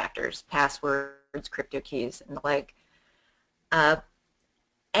authentication factors, passwords, crypto keys, and the like. And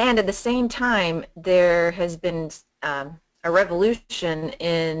at the same time, there has been a revolution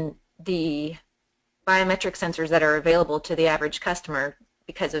in the biometric sensors that are available to the average customer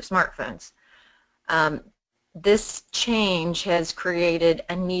because of smartphones. This change has created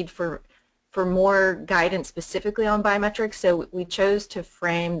a need for more guidance specifically on biometrics, so we chose to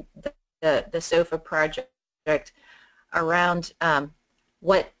frame the SOFA project around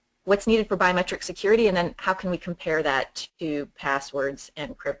what's needed for biometric security, and then how can we compare that to passwords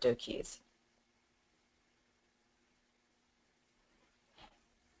and crypto keys.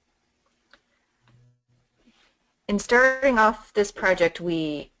 In starting off this project,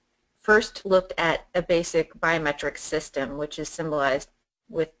 we first looked at a basic biometric system, which is symbolized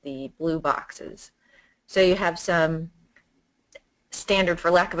with the blue boxes. So you have some standard, for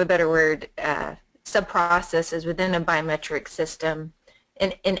lack of a better word, sub-processes within a biometric system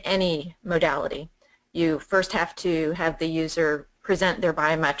in any modality. You first have to have the user present their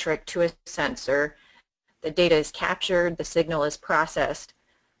biometric to a sensor. The data is captured, the signal is processed,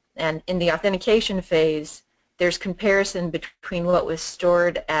 and in the authentication phase, there's comparison between what was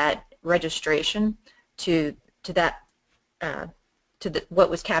stored at registration to what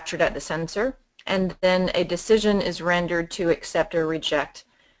was captured at the sensor, and then a decision is rendered to accept or reject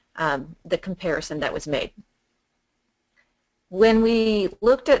the comparison that was made. When we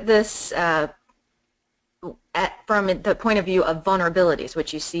looked at this from the point of view of vulnerabilities,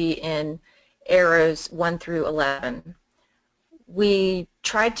 which you see in arrows 1 through 11, we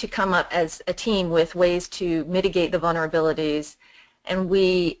tried to come up as a team with ways to mitigate the vulnerabilities, and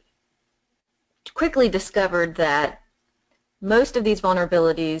we quickly discovered that most of these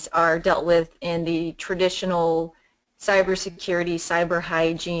vulnerabilities are dealt with in the traditional cybersecurity, cyber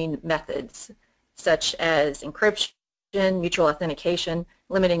hygiene methods, such as encryption, mutual authentication,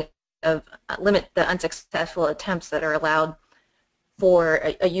 limit the unsuccessful attempts that are allowed for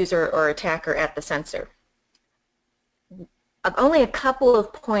a user or attacker at the sensor. Only a couple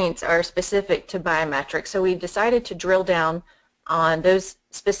of points are specific to biometrics, so we decided to drill down on those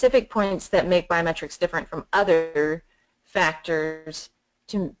specific points that make biometrics different from other factors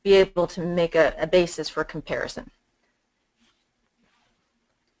to be able to make a basis for comparison.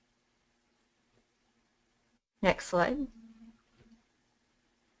 Next slide.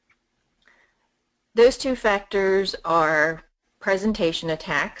 Those two factors are presentation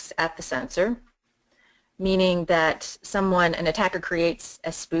attacks at the sensor, meaning that an attacker creates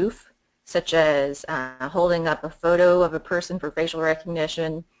a spoof, such as holding up a photo of a person for facial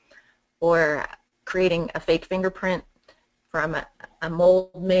recognition, or creating a fake fingerprint from a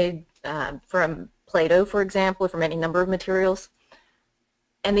mold made from Play-Doh, for example, or from any number of materials.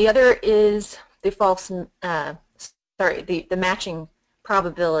 And the other is the the matching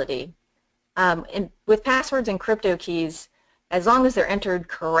probability. With passwords and crypto keys, as long as they're entered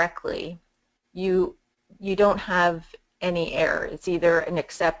correctly, you don't have any error. It's either an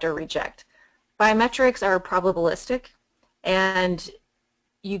accept or reject. Biometrics are probabilistic, and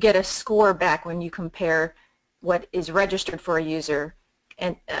you get a score back when you compare what is registered for a user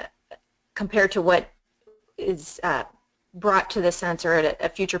and compared to what is brought to the sensor at a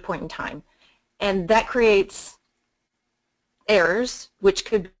future point in time. And that creates errors, which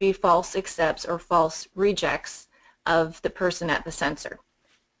could be false accepts or false rejects of the person at the sensor.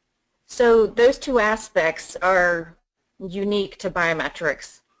 So those two aspects are unique to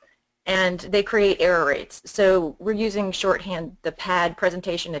biometrics, and they create error rates. So we're using shorthand, the PAD,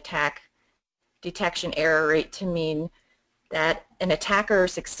 presentation attack detection error rate, to mean that an attacker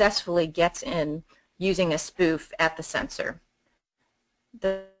successfully gets in using a spoof at the sensor.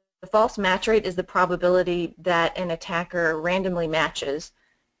 The false match rate is the probability that an attacker randomly matches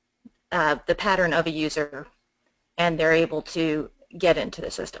the pattern of a user and they're able to get into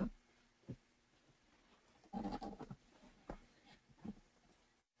the system.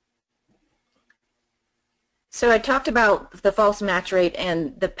 So I talked about the false match rate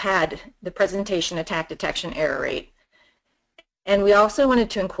and the PAD, the presentation attack detection error rate. And we also wanted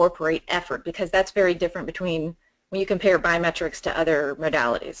to incorporate effort, because that's very different between when you compare biometrics to other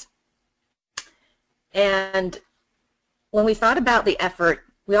modalities. And when we thought about the effort,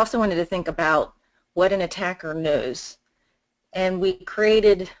 we also wanted to think about what an attacker knows. And we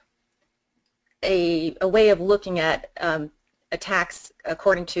created a way of looking at attacks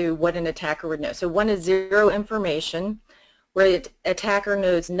according to what an attacker would know. So one is zero information, where the attacker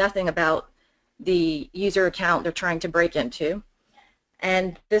knows nothing about the user account they're trying to break into.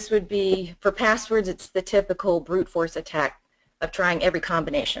 And this would be, for passwords, it's the typical brute force attack of trying every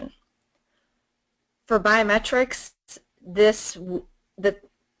combination. For biometrics, the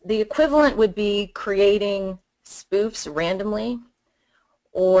equivalent would be creating spoofs randomly,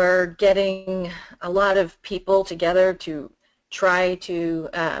 or getting a lot of people together to try to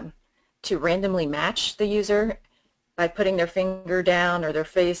randomly match the user by putting their finger down or their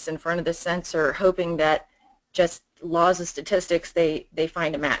face in front of the sensor, hoping that just laws of statistics they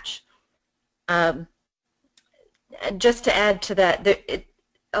find a match. Just to add to that,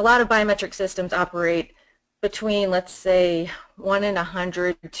 a lot of biometric systems operate between, let's say, 1 in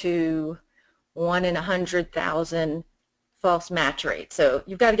 100 to 1 in 100,000 false match rate. So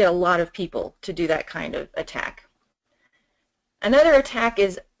you've got to get a lot of people to do that kind of attack. Another attack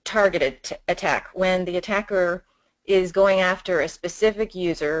is targeted attack, when the attacker is going after a specific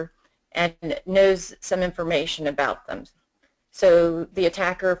user and knows some information about them. So the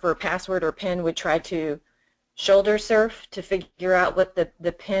attacker for a password or PIN would try to shoulder surf to figure out what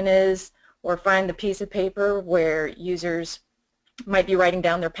the PIN is, or find the piece of paper where users might be writing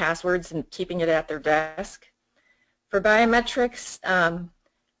down their passwords and keeping it at their desk. For biometrics,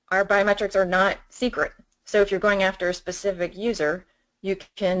 our biometrics are not secret. So if you're going after a specific user, you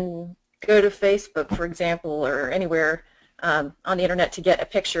can go to Facebook, for example, or anywhere on the internet to get a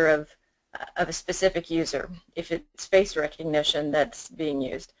picture of a specific user, if it's face recognition that's being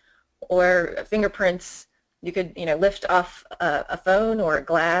used. Or fingerprints, you could lift off a phone or a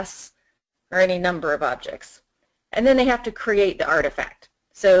glass or any number of objects. And then they have to create the artifact.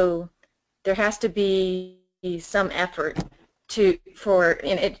 So there has to be some effort and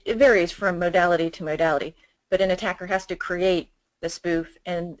it varies from modality to modality, but an attacker has to create the spoof,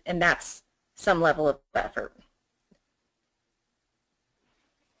 and that's some level of effort.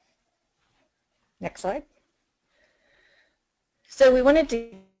 Next slide. So we wanted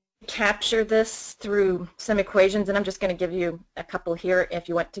to capture this through some equations, and I'm just going to give you a couple here. If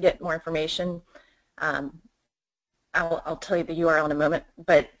you want to get more information, I'll tell you the URL in a moment.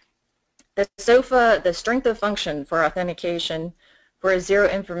 But the SOFA, the strength of function for authentication for a zero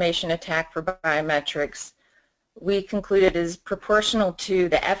information attack for biometrics, we concluded is proportional to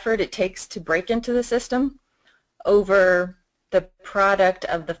the effort it takes to break into the system over the product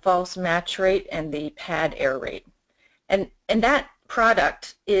of the false match rate and the pad error rate. And that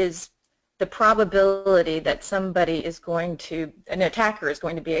product is the probability that somebody is going to, an attacker is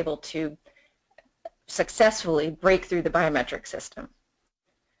going to be able to successfully break through the biometric system.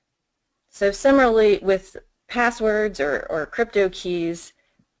 So similarly with passwords or crypto keys,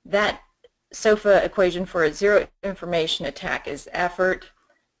 that SOFA equation for a zero information attack is effort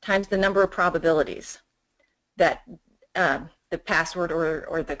times the number of probabilities that the password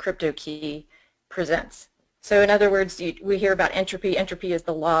or the crypto key presents. So in other words, we hear about entropy. Entropy is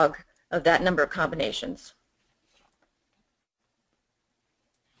the log of that number of combinations.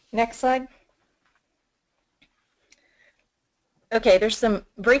 Next slide. Okay, there's some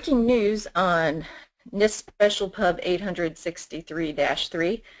breaking news on NIST Special Pub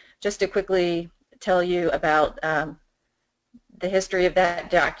 863-3. Just to quickly tell you about the history of that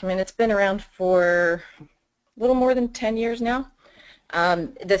document. It's been around for a little more than 10 years now.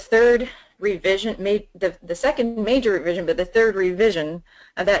 The third revision, the second major revision, but the third revision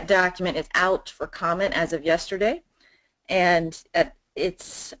of that document is out for comment as of yesterday. And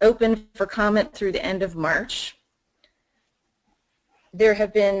it's open for comment through the end of March. There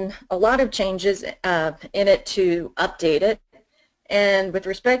have been a lot of changes in it to update it. And with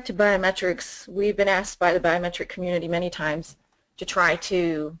respect to biometrics, we've been asked by the biometric community many times to try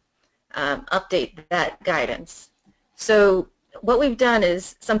to update that guidance. So what we've done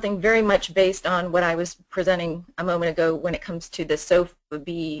is something very much based on what I was presenting a moment ago when it comes to the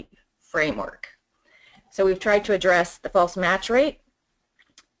SOFA-B framework. So we've tried to address the false match rate,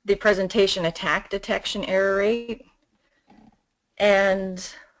 the presentation attack detection error rate,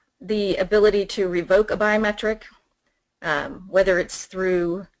 and the ability to revoke a biometric, whether it's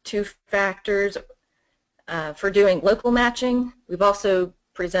through two factors for doing local matching. We've also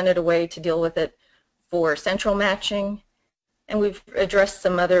presented a way to deal with it for central matching, and we've addressed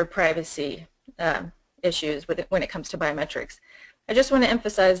some other privacy issues with it when it comes to biometrics. I just want to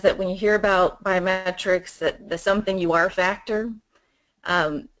emphasize that when you hear about biometrics, that the something you are factor,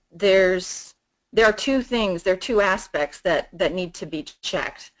 there are two things, there are two aspects that need to be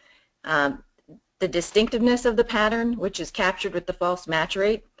checked. The distinctiveness of the pattern, which is captured with the false match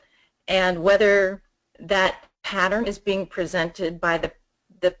rate, and whether that pattern is being presented by the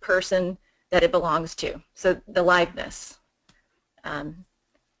person that it belongs to, so the liveness. And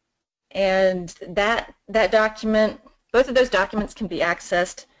that document, both of those documents can be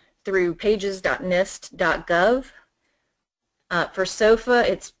accessed through pages.nist.gov. For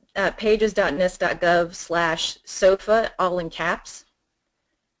SOFA, it's pages.nist.gov/SOFA, all in caps.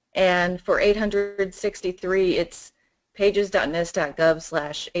 And for 863, it's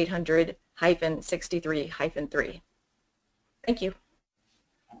pages.nist.gov/800-63-3. Thank you.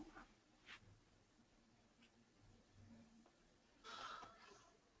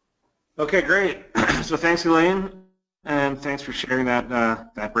 Okay, great. So thanks, Elaine, and thanks for sharing that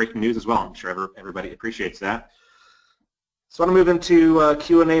that breaking news as well. I'm sure everybody appreciates that. So I want to move into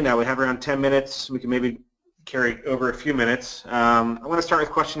Q&A now. We have around 10 minutes. We can maybe carry over a few minutes. I want to start with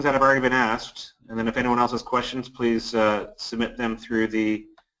questions that have already been asked, and then if anyone else has questions, please submit them through the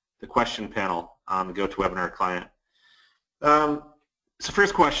question panel on the GoToWebinar client. So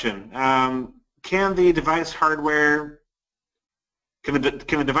first question, can the device be hardware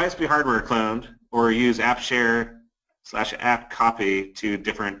cloned or use app share/app copy to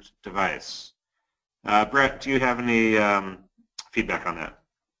different device? Brett, do you have any feedback on that?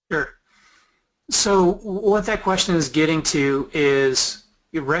 Sure. So what that question is getting to is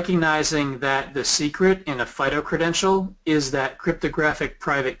recognizing that the secret in a FIDO credential is that cryptographic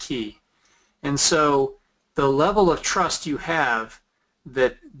private key. And so the level of trust you have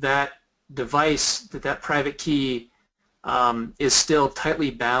that that device, that private key is still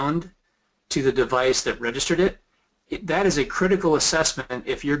tightly bound to the device that registered it, that is a critical assessment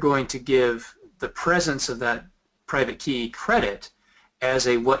if you're going to give the presence of that private key credit as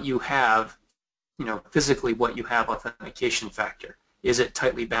a what you have, physically what you have authentication factor. Is it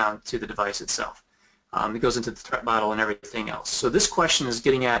tightly bound to the device itself? It goes into the threat model and everything else. So this question is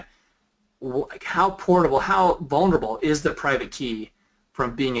getting at how portable, how vulnerable is the private key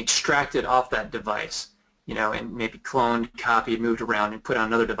from being extracted off that device, and maybe cloned, copied, moved around, and put on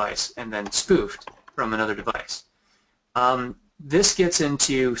another device, and then spoofed from another device. This gets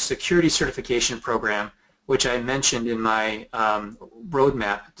into security certification program, which I mentioned in my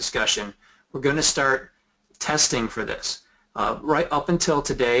roadmap discussion. We're going to start testing for this. Right up until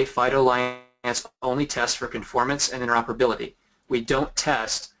today, FIDO Alliance only tests for conformance and interoperability. we don't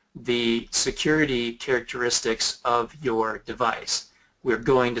test the security characteristics of your device. We're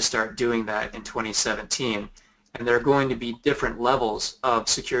going to start doing that in 2017, and there are going to be different levels of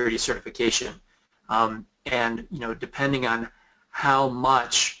security certification. And depending on how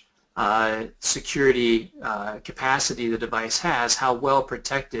much security capacity the device has, how well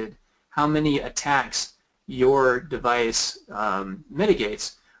protected, how many attacks your device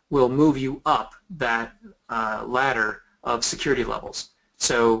mitigates, will move you up that ladder of security levels.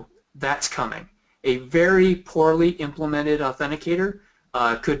 So that's coming. A very poorly implemented authenticator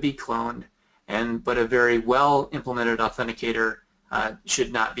could be cloned, but a very well implemented authenticator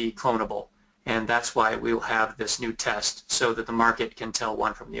should not be clonable. And that's why we'll have this new test so that the market can tell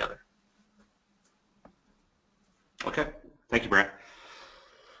one from the other. Okay, thank you, Brett.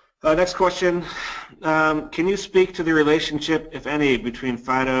 Next question. Can you speak to the relationship, if any, between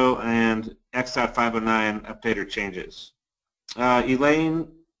FIDO and X.509 update or changes? Elaine,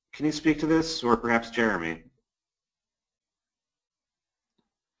 can you speak to this, or perhaps Jeremy?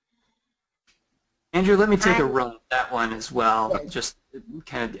 Andrew, let me take a run at that one as well, just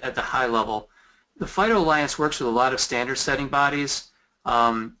kind of at the high level. The FIDO Alliance works with a lot of standard setting bodies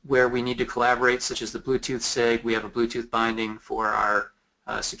where we need to collaborate, such as the Bluetooth SIG. We have a Bluetooth binding for our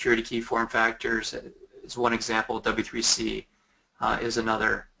security key form factors is one example. W3C is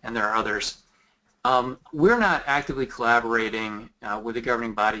another, and there are others. We're not actively collaborating with the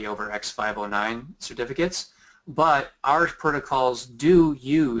governing body over X509 certificates, but our protocols do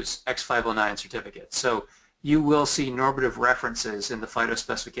use X509 certificates. So you will see normative references in the FIDO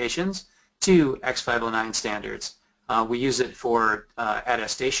specifications to X509 standards. We use it for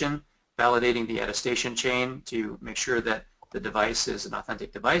attestation, validating the attestation chain to make sure that the device is an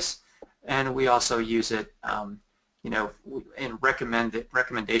authentic device, and we also use it in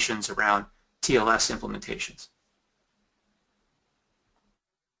recommendations around TLS implementations.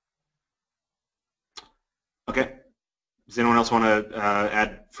 Okay. Does anyone else want to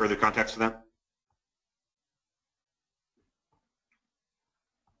add further context to that?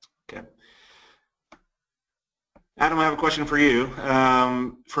 Okay. Adam, I have a question for you.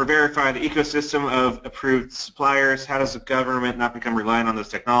 For Verify, the ecosystem of approved suppliers, how does the government not become reliant on those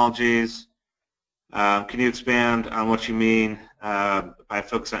technologies? Can you expand on what you mean by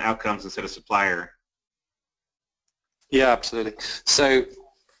focus on outcomes instead of supplier? Yeah, absolutely. So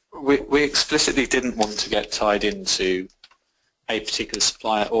we explicitly didn't want to get tied into a particular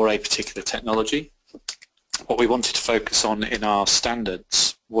supplier or a particular technology. What we wanted to focus on in our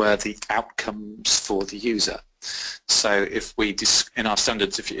standards were the outcomes for the user. So if we, in our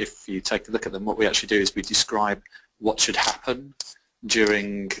standards, if you take a look at them, what we actually do is we describe what should happen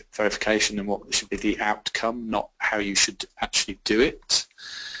during verification and what should be the outcome, not how you should actually do it,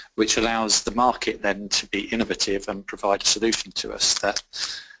 which allows the market then to be innovative and provide a solution to us that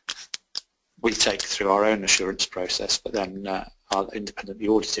we take through our own assurance process, but then are independently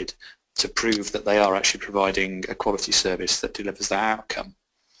audited to prove that they are actually providing a quality service that delivers that outcome.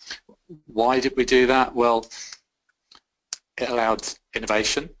 Why did we do that? Well, it allowed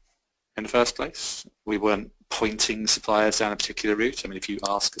innovation in the first place. We weren't pointing suppliers down a particular route. I mean, if you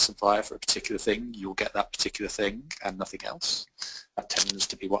ask a supplier for a particular thing, you'll get that particular thing and nothing else. That tends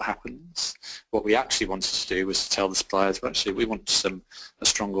to be what happens. What we actually wanted to do was to tell the suppliers, well, actually, we want a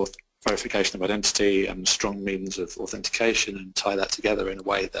strong verification of identity and strong means of authentication, and tie that together in a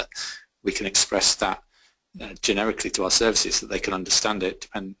way that we can express that generically to our services so that they can understand it,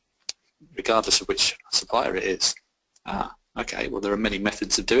 and regardless of which supplier it is. Okay, well, there are many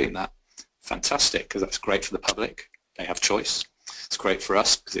methods of doing that. Fantastic, because that's great for the public. They have choice. It's great for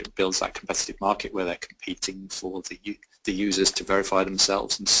us because it builds that competitive market where they're competing for the users to verify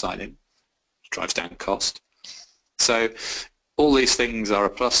themselves and sign in. It drives down cost. So all these things are a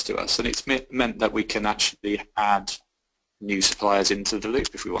plus to us, and it's meant that we can actually add new suppliers into the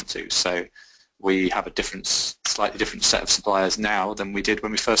loop if we want to. So we have a slightly different set of suppliers now than we did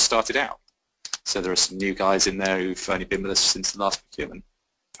when we first started out. So there are some new guys in there who've only been with us since the last procurement.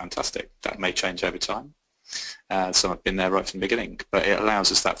 Fantastic. That may change over time. Some have been there right from the beginning, but it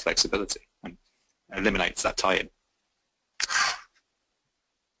allows us that flexibility and eliminates that tie-in. Does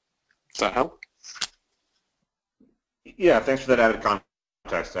that help? Yeah, thanks for that added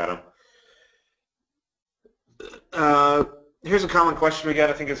context, Adam. Here's a common question we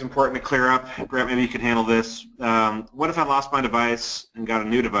get I think is important to clear up. Brett, maybe you can handle this. What if I lost my device and got a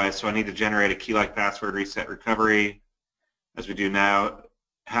new device, so I need to generate a key-like password reset recovery, as we do now?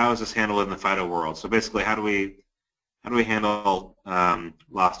 How is this handled in the FIDO world? So basically, how do we handle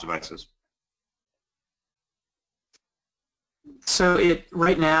lost devices? So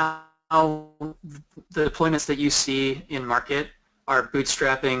right now, the deployments that you see in market are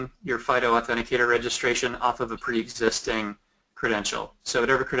bootstrapping your FIDO Authenticator registration off of a pre-existing credential. So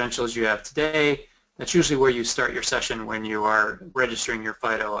whatever credentials you have today, that's usually where you start your session when you are registering your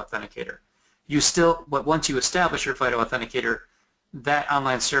FIDO Authenticator. But once you establish your FIDO Authenticator, that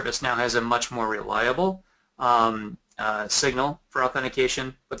online service now has a much more reliable signal for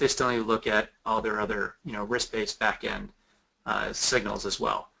authentication, but they still need to look at all their other, risk-based back-end signals as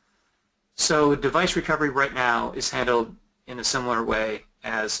well. So device recovery right now is handled in a similar way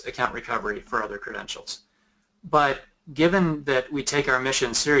as account recovery for other credentials. But given that we take our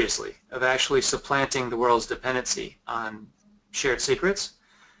mission seriously of actually supplanting the world's dependency on shared secrets,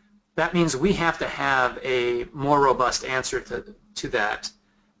 that means we have to have a more robust answer to that,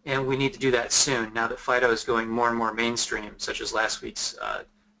 and we need to do that soon now that FIDO is going more and more mainstream, such as last week's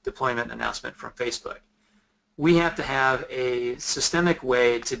deployment announcement from Facebook. We have to have a systemic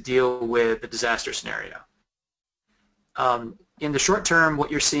way to deal with the disaster scenario. In the short term,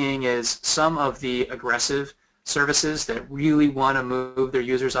 what you're seeing is some of the aggressive services that really want to move their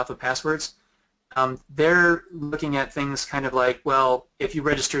users off of passwords. They're looking at things kind of like, well, if you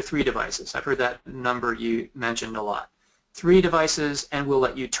register 3 devices, I've heard that number you mentioned a lot, 3 devices, and we'll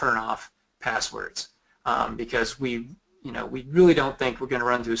let you turn off passwords because we really don't think we're going to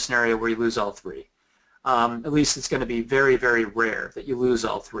run into a scenario where you lose all 3. At least it's going to be very, very rare that you lose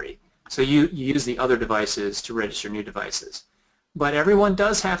all 3. So you use the other devices to register new devices. But everyone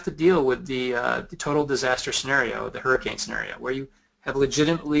does have to deal with the total disaster scenario, the hurricane scenario, where you have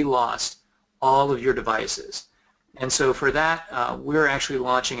legitimately lost all of your devices. And so for that, we're actually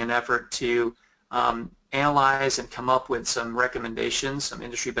launching an effort to analyze and come up with some recommendations, some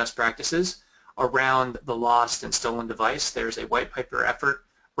industry best practices around the lost and stolen device. There's a white paper effort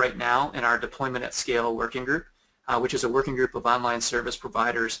right now in our Deployment at Scale working group, which is a working group of online service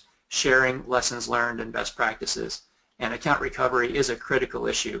providers sharing lessons learned and best practices. And account recovery is a critical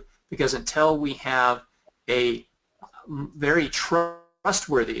issue because until we have a very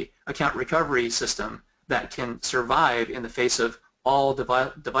trustworthy account recovery system that can survive in the face of all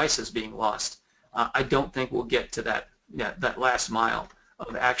devices being lost, I don't think we'll get to that last mile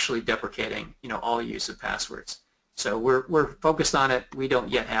of actually deprecating all use of passwords. So we're focused on it. We don't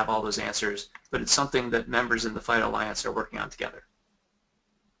yet have all those answers, but it's something that members in the FIDO Alliance are working on together.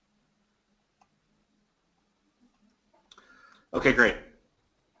 Okay, great.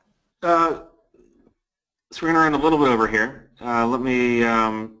 So we're going to run a little bit over here. Let me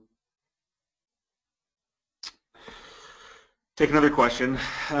take another question.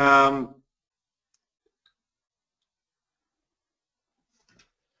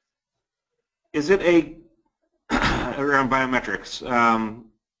 Is it around biometrics? One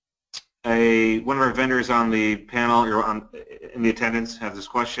of our vendors on the panel or in the attendance has this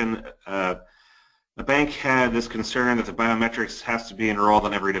question. The bank had this concern that the biometrics has to be enrolled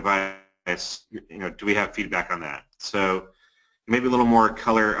on every device. Do we have feedback on that? So maybe a little more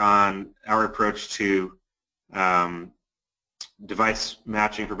color on our approach to device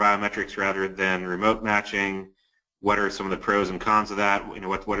matching for biometrics rather than remote matching. What are some of the pros and cons of that?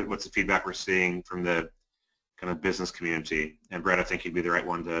 What's the feedback we're seeing from the kind of business community? And Brett, I think you'd be the right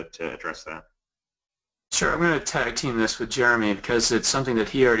one to address that. Sure, I'm going to tag team this with Jeremy because it's something that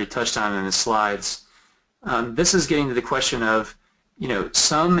he already touched on in his slides. This is getting to the question of,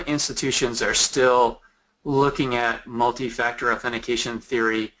 some institutions are still looking at multi-factor authentication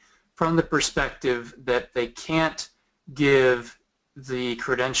theory from the perspective that they can't give the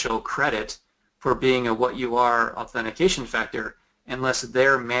credential credit for being a what you are authentication factor unless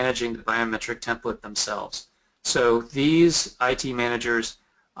they're managing the biometric template themselves. So these IT managers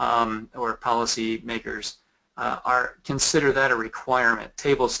or policy makers consider that a requirement,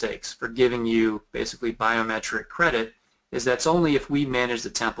 table stakes for giving you basically biometric credit is that's only if we manage the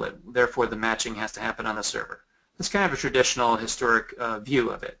template, therefore the matching has to happen on the server. That's kind of a traditional historic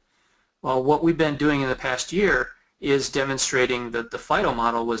view of it. Well, what we've been doing in the past year is demonstrating that the FIDO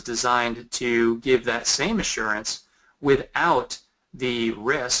model was designed to give that same assurance without the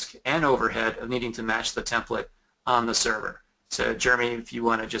risk and overhead of needing to match the template on the server. So Jeremy, if you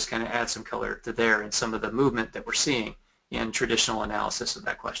want to just kind of add some color to there and some of the movement that we're seeing in traditional analysis of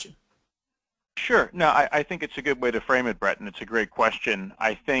that question. Sure. No, I think it's a good way to frame it, Brett, and it's a great question.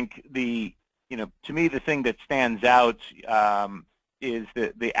 I think to me, the thing that stands out is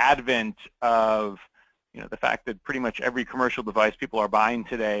the advent of, the fact that pretty much every commercial device people are buying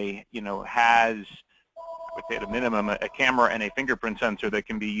today, has, I would say at a minimum, a camera and a fingerprint sensor that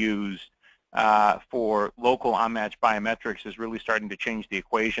can be used for local unmatched biometrics is really starting to change the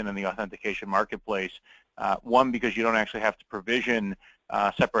equation in the authentication marketplace. One, because you don't actually have to provision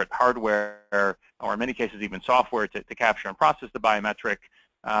separate hardware, or in many cases even software, to capture and process the biometric,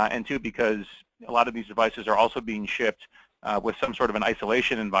 and two, because a lot of these devices are also being shipped with some sort of an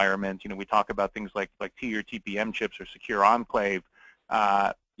isolation environment. We talk about things like T or TPM chips or secure enclave.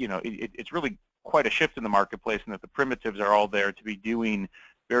 It's really quite a shift in the marketplace, and that the primitives are all there to be doing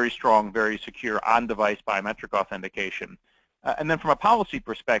very strong, very secure on-device biometric authentication. And then from a policy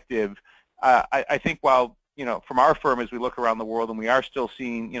perspective, I think while, from our firm, as we look around the world, and we are still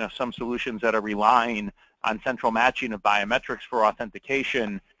seeing, some solutions that are relying on central matching of biometrics for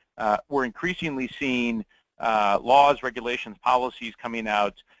authentication, we're increasingly seeing laws, regulations, policies coming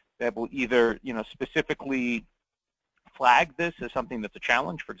out that will either, specifically flag this as something that's a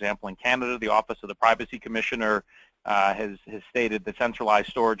challenge. For example, in Canada, the Office of the Privacy Commissioner has stated that centralized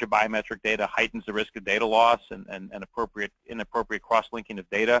storage of biometric data heightens the risk of data loss and inappropriate cross-linking of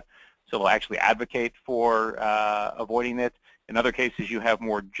data. So they'll actually advocate for avoiding it. In other cases, you have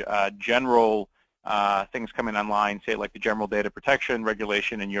more general things coming online, say like the General Data Protection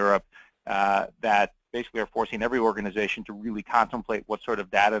Regulation in Europe, that basically are forcing every organization to really contemplate what sort of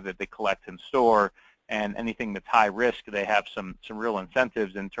data that they collect and store, and anything that's high risk, they have some real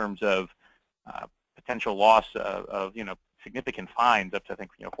incentives in terms of potential loss of significant fines, up to, I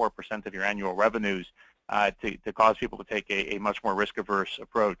think, 4% of your annual revenues, to cause people to take a much more risk-averse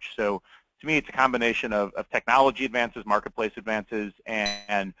approach. So to me, it's a combination of technology advances, marketplace advances,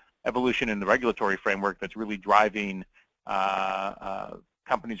 and evolution in the regulatory framework that's really driving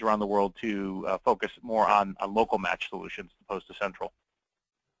companies around the world to focus more on local match solutions as opposed to central.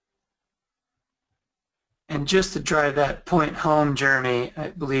 And just to drive that point home, Jeremy,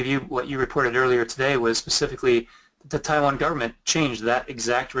 I believe what you reported earlier today was specifically that the Taiwan government changed that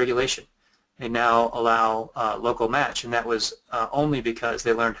exact regulation. They now allow local match, and that was only because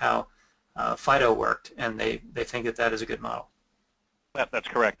they learned how FIDO worked, and they think that that is a good model. That's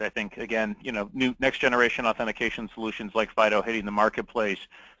correct. I think, again, new next generation authentication solutions like FIDO hitting the marketplace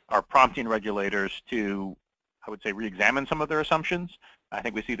are prompting regulators to, I would say, re-examine some of their assumptions. I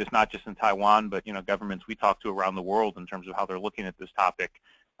think we see this not just in Taiwan, but governments we talk to around the world in terms of how they're looking at this topic.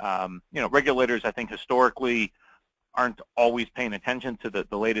 Regulators, I think, historically aren't always paying attention to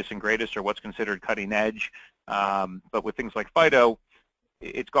the latest and greatest or what's considered cutting edge. But with things like FIDO,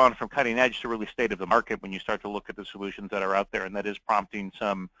 it's gone from cutting edge to really state of the market when you start to look at the solutions that are out there, and that is prompting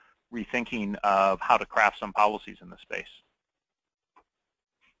some rethinking of how to craft some policies in the space.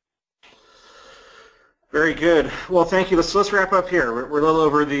 Very good. Well, thank you. Let's wrap up here. We're a little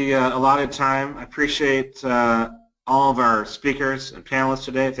over the allotted time. I appreciate all of our speakers and panelists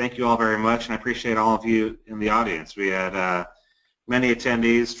today. Thank you all very much, and I appreciate all of you in the audience. We had many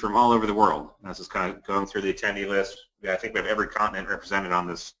attendees from all over the world. This is kind of going through the attendee list. I think we have every continent represented on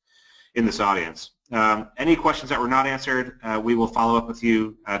this in this audience. Any questions that were not answered, we will follow up with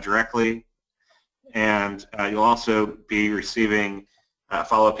you directly, and you'll also be receiving a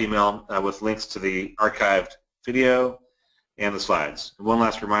follow-up email with links to the archived video and the slides. And one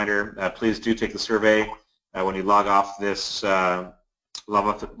last reminder: please do take the survey when you log off this log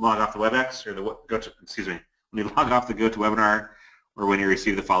off the WebEx or when you log off the GoToWebinar, or when you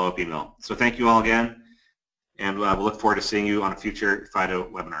receive the follow-up email. So thank you all again, and we'll look forward to seeing you on a future FIDO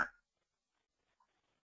webinar.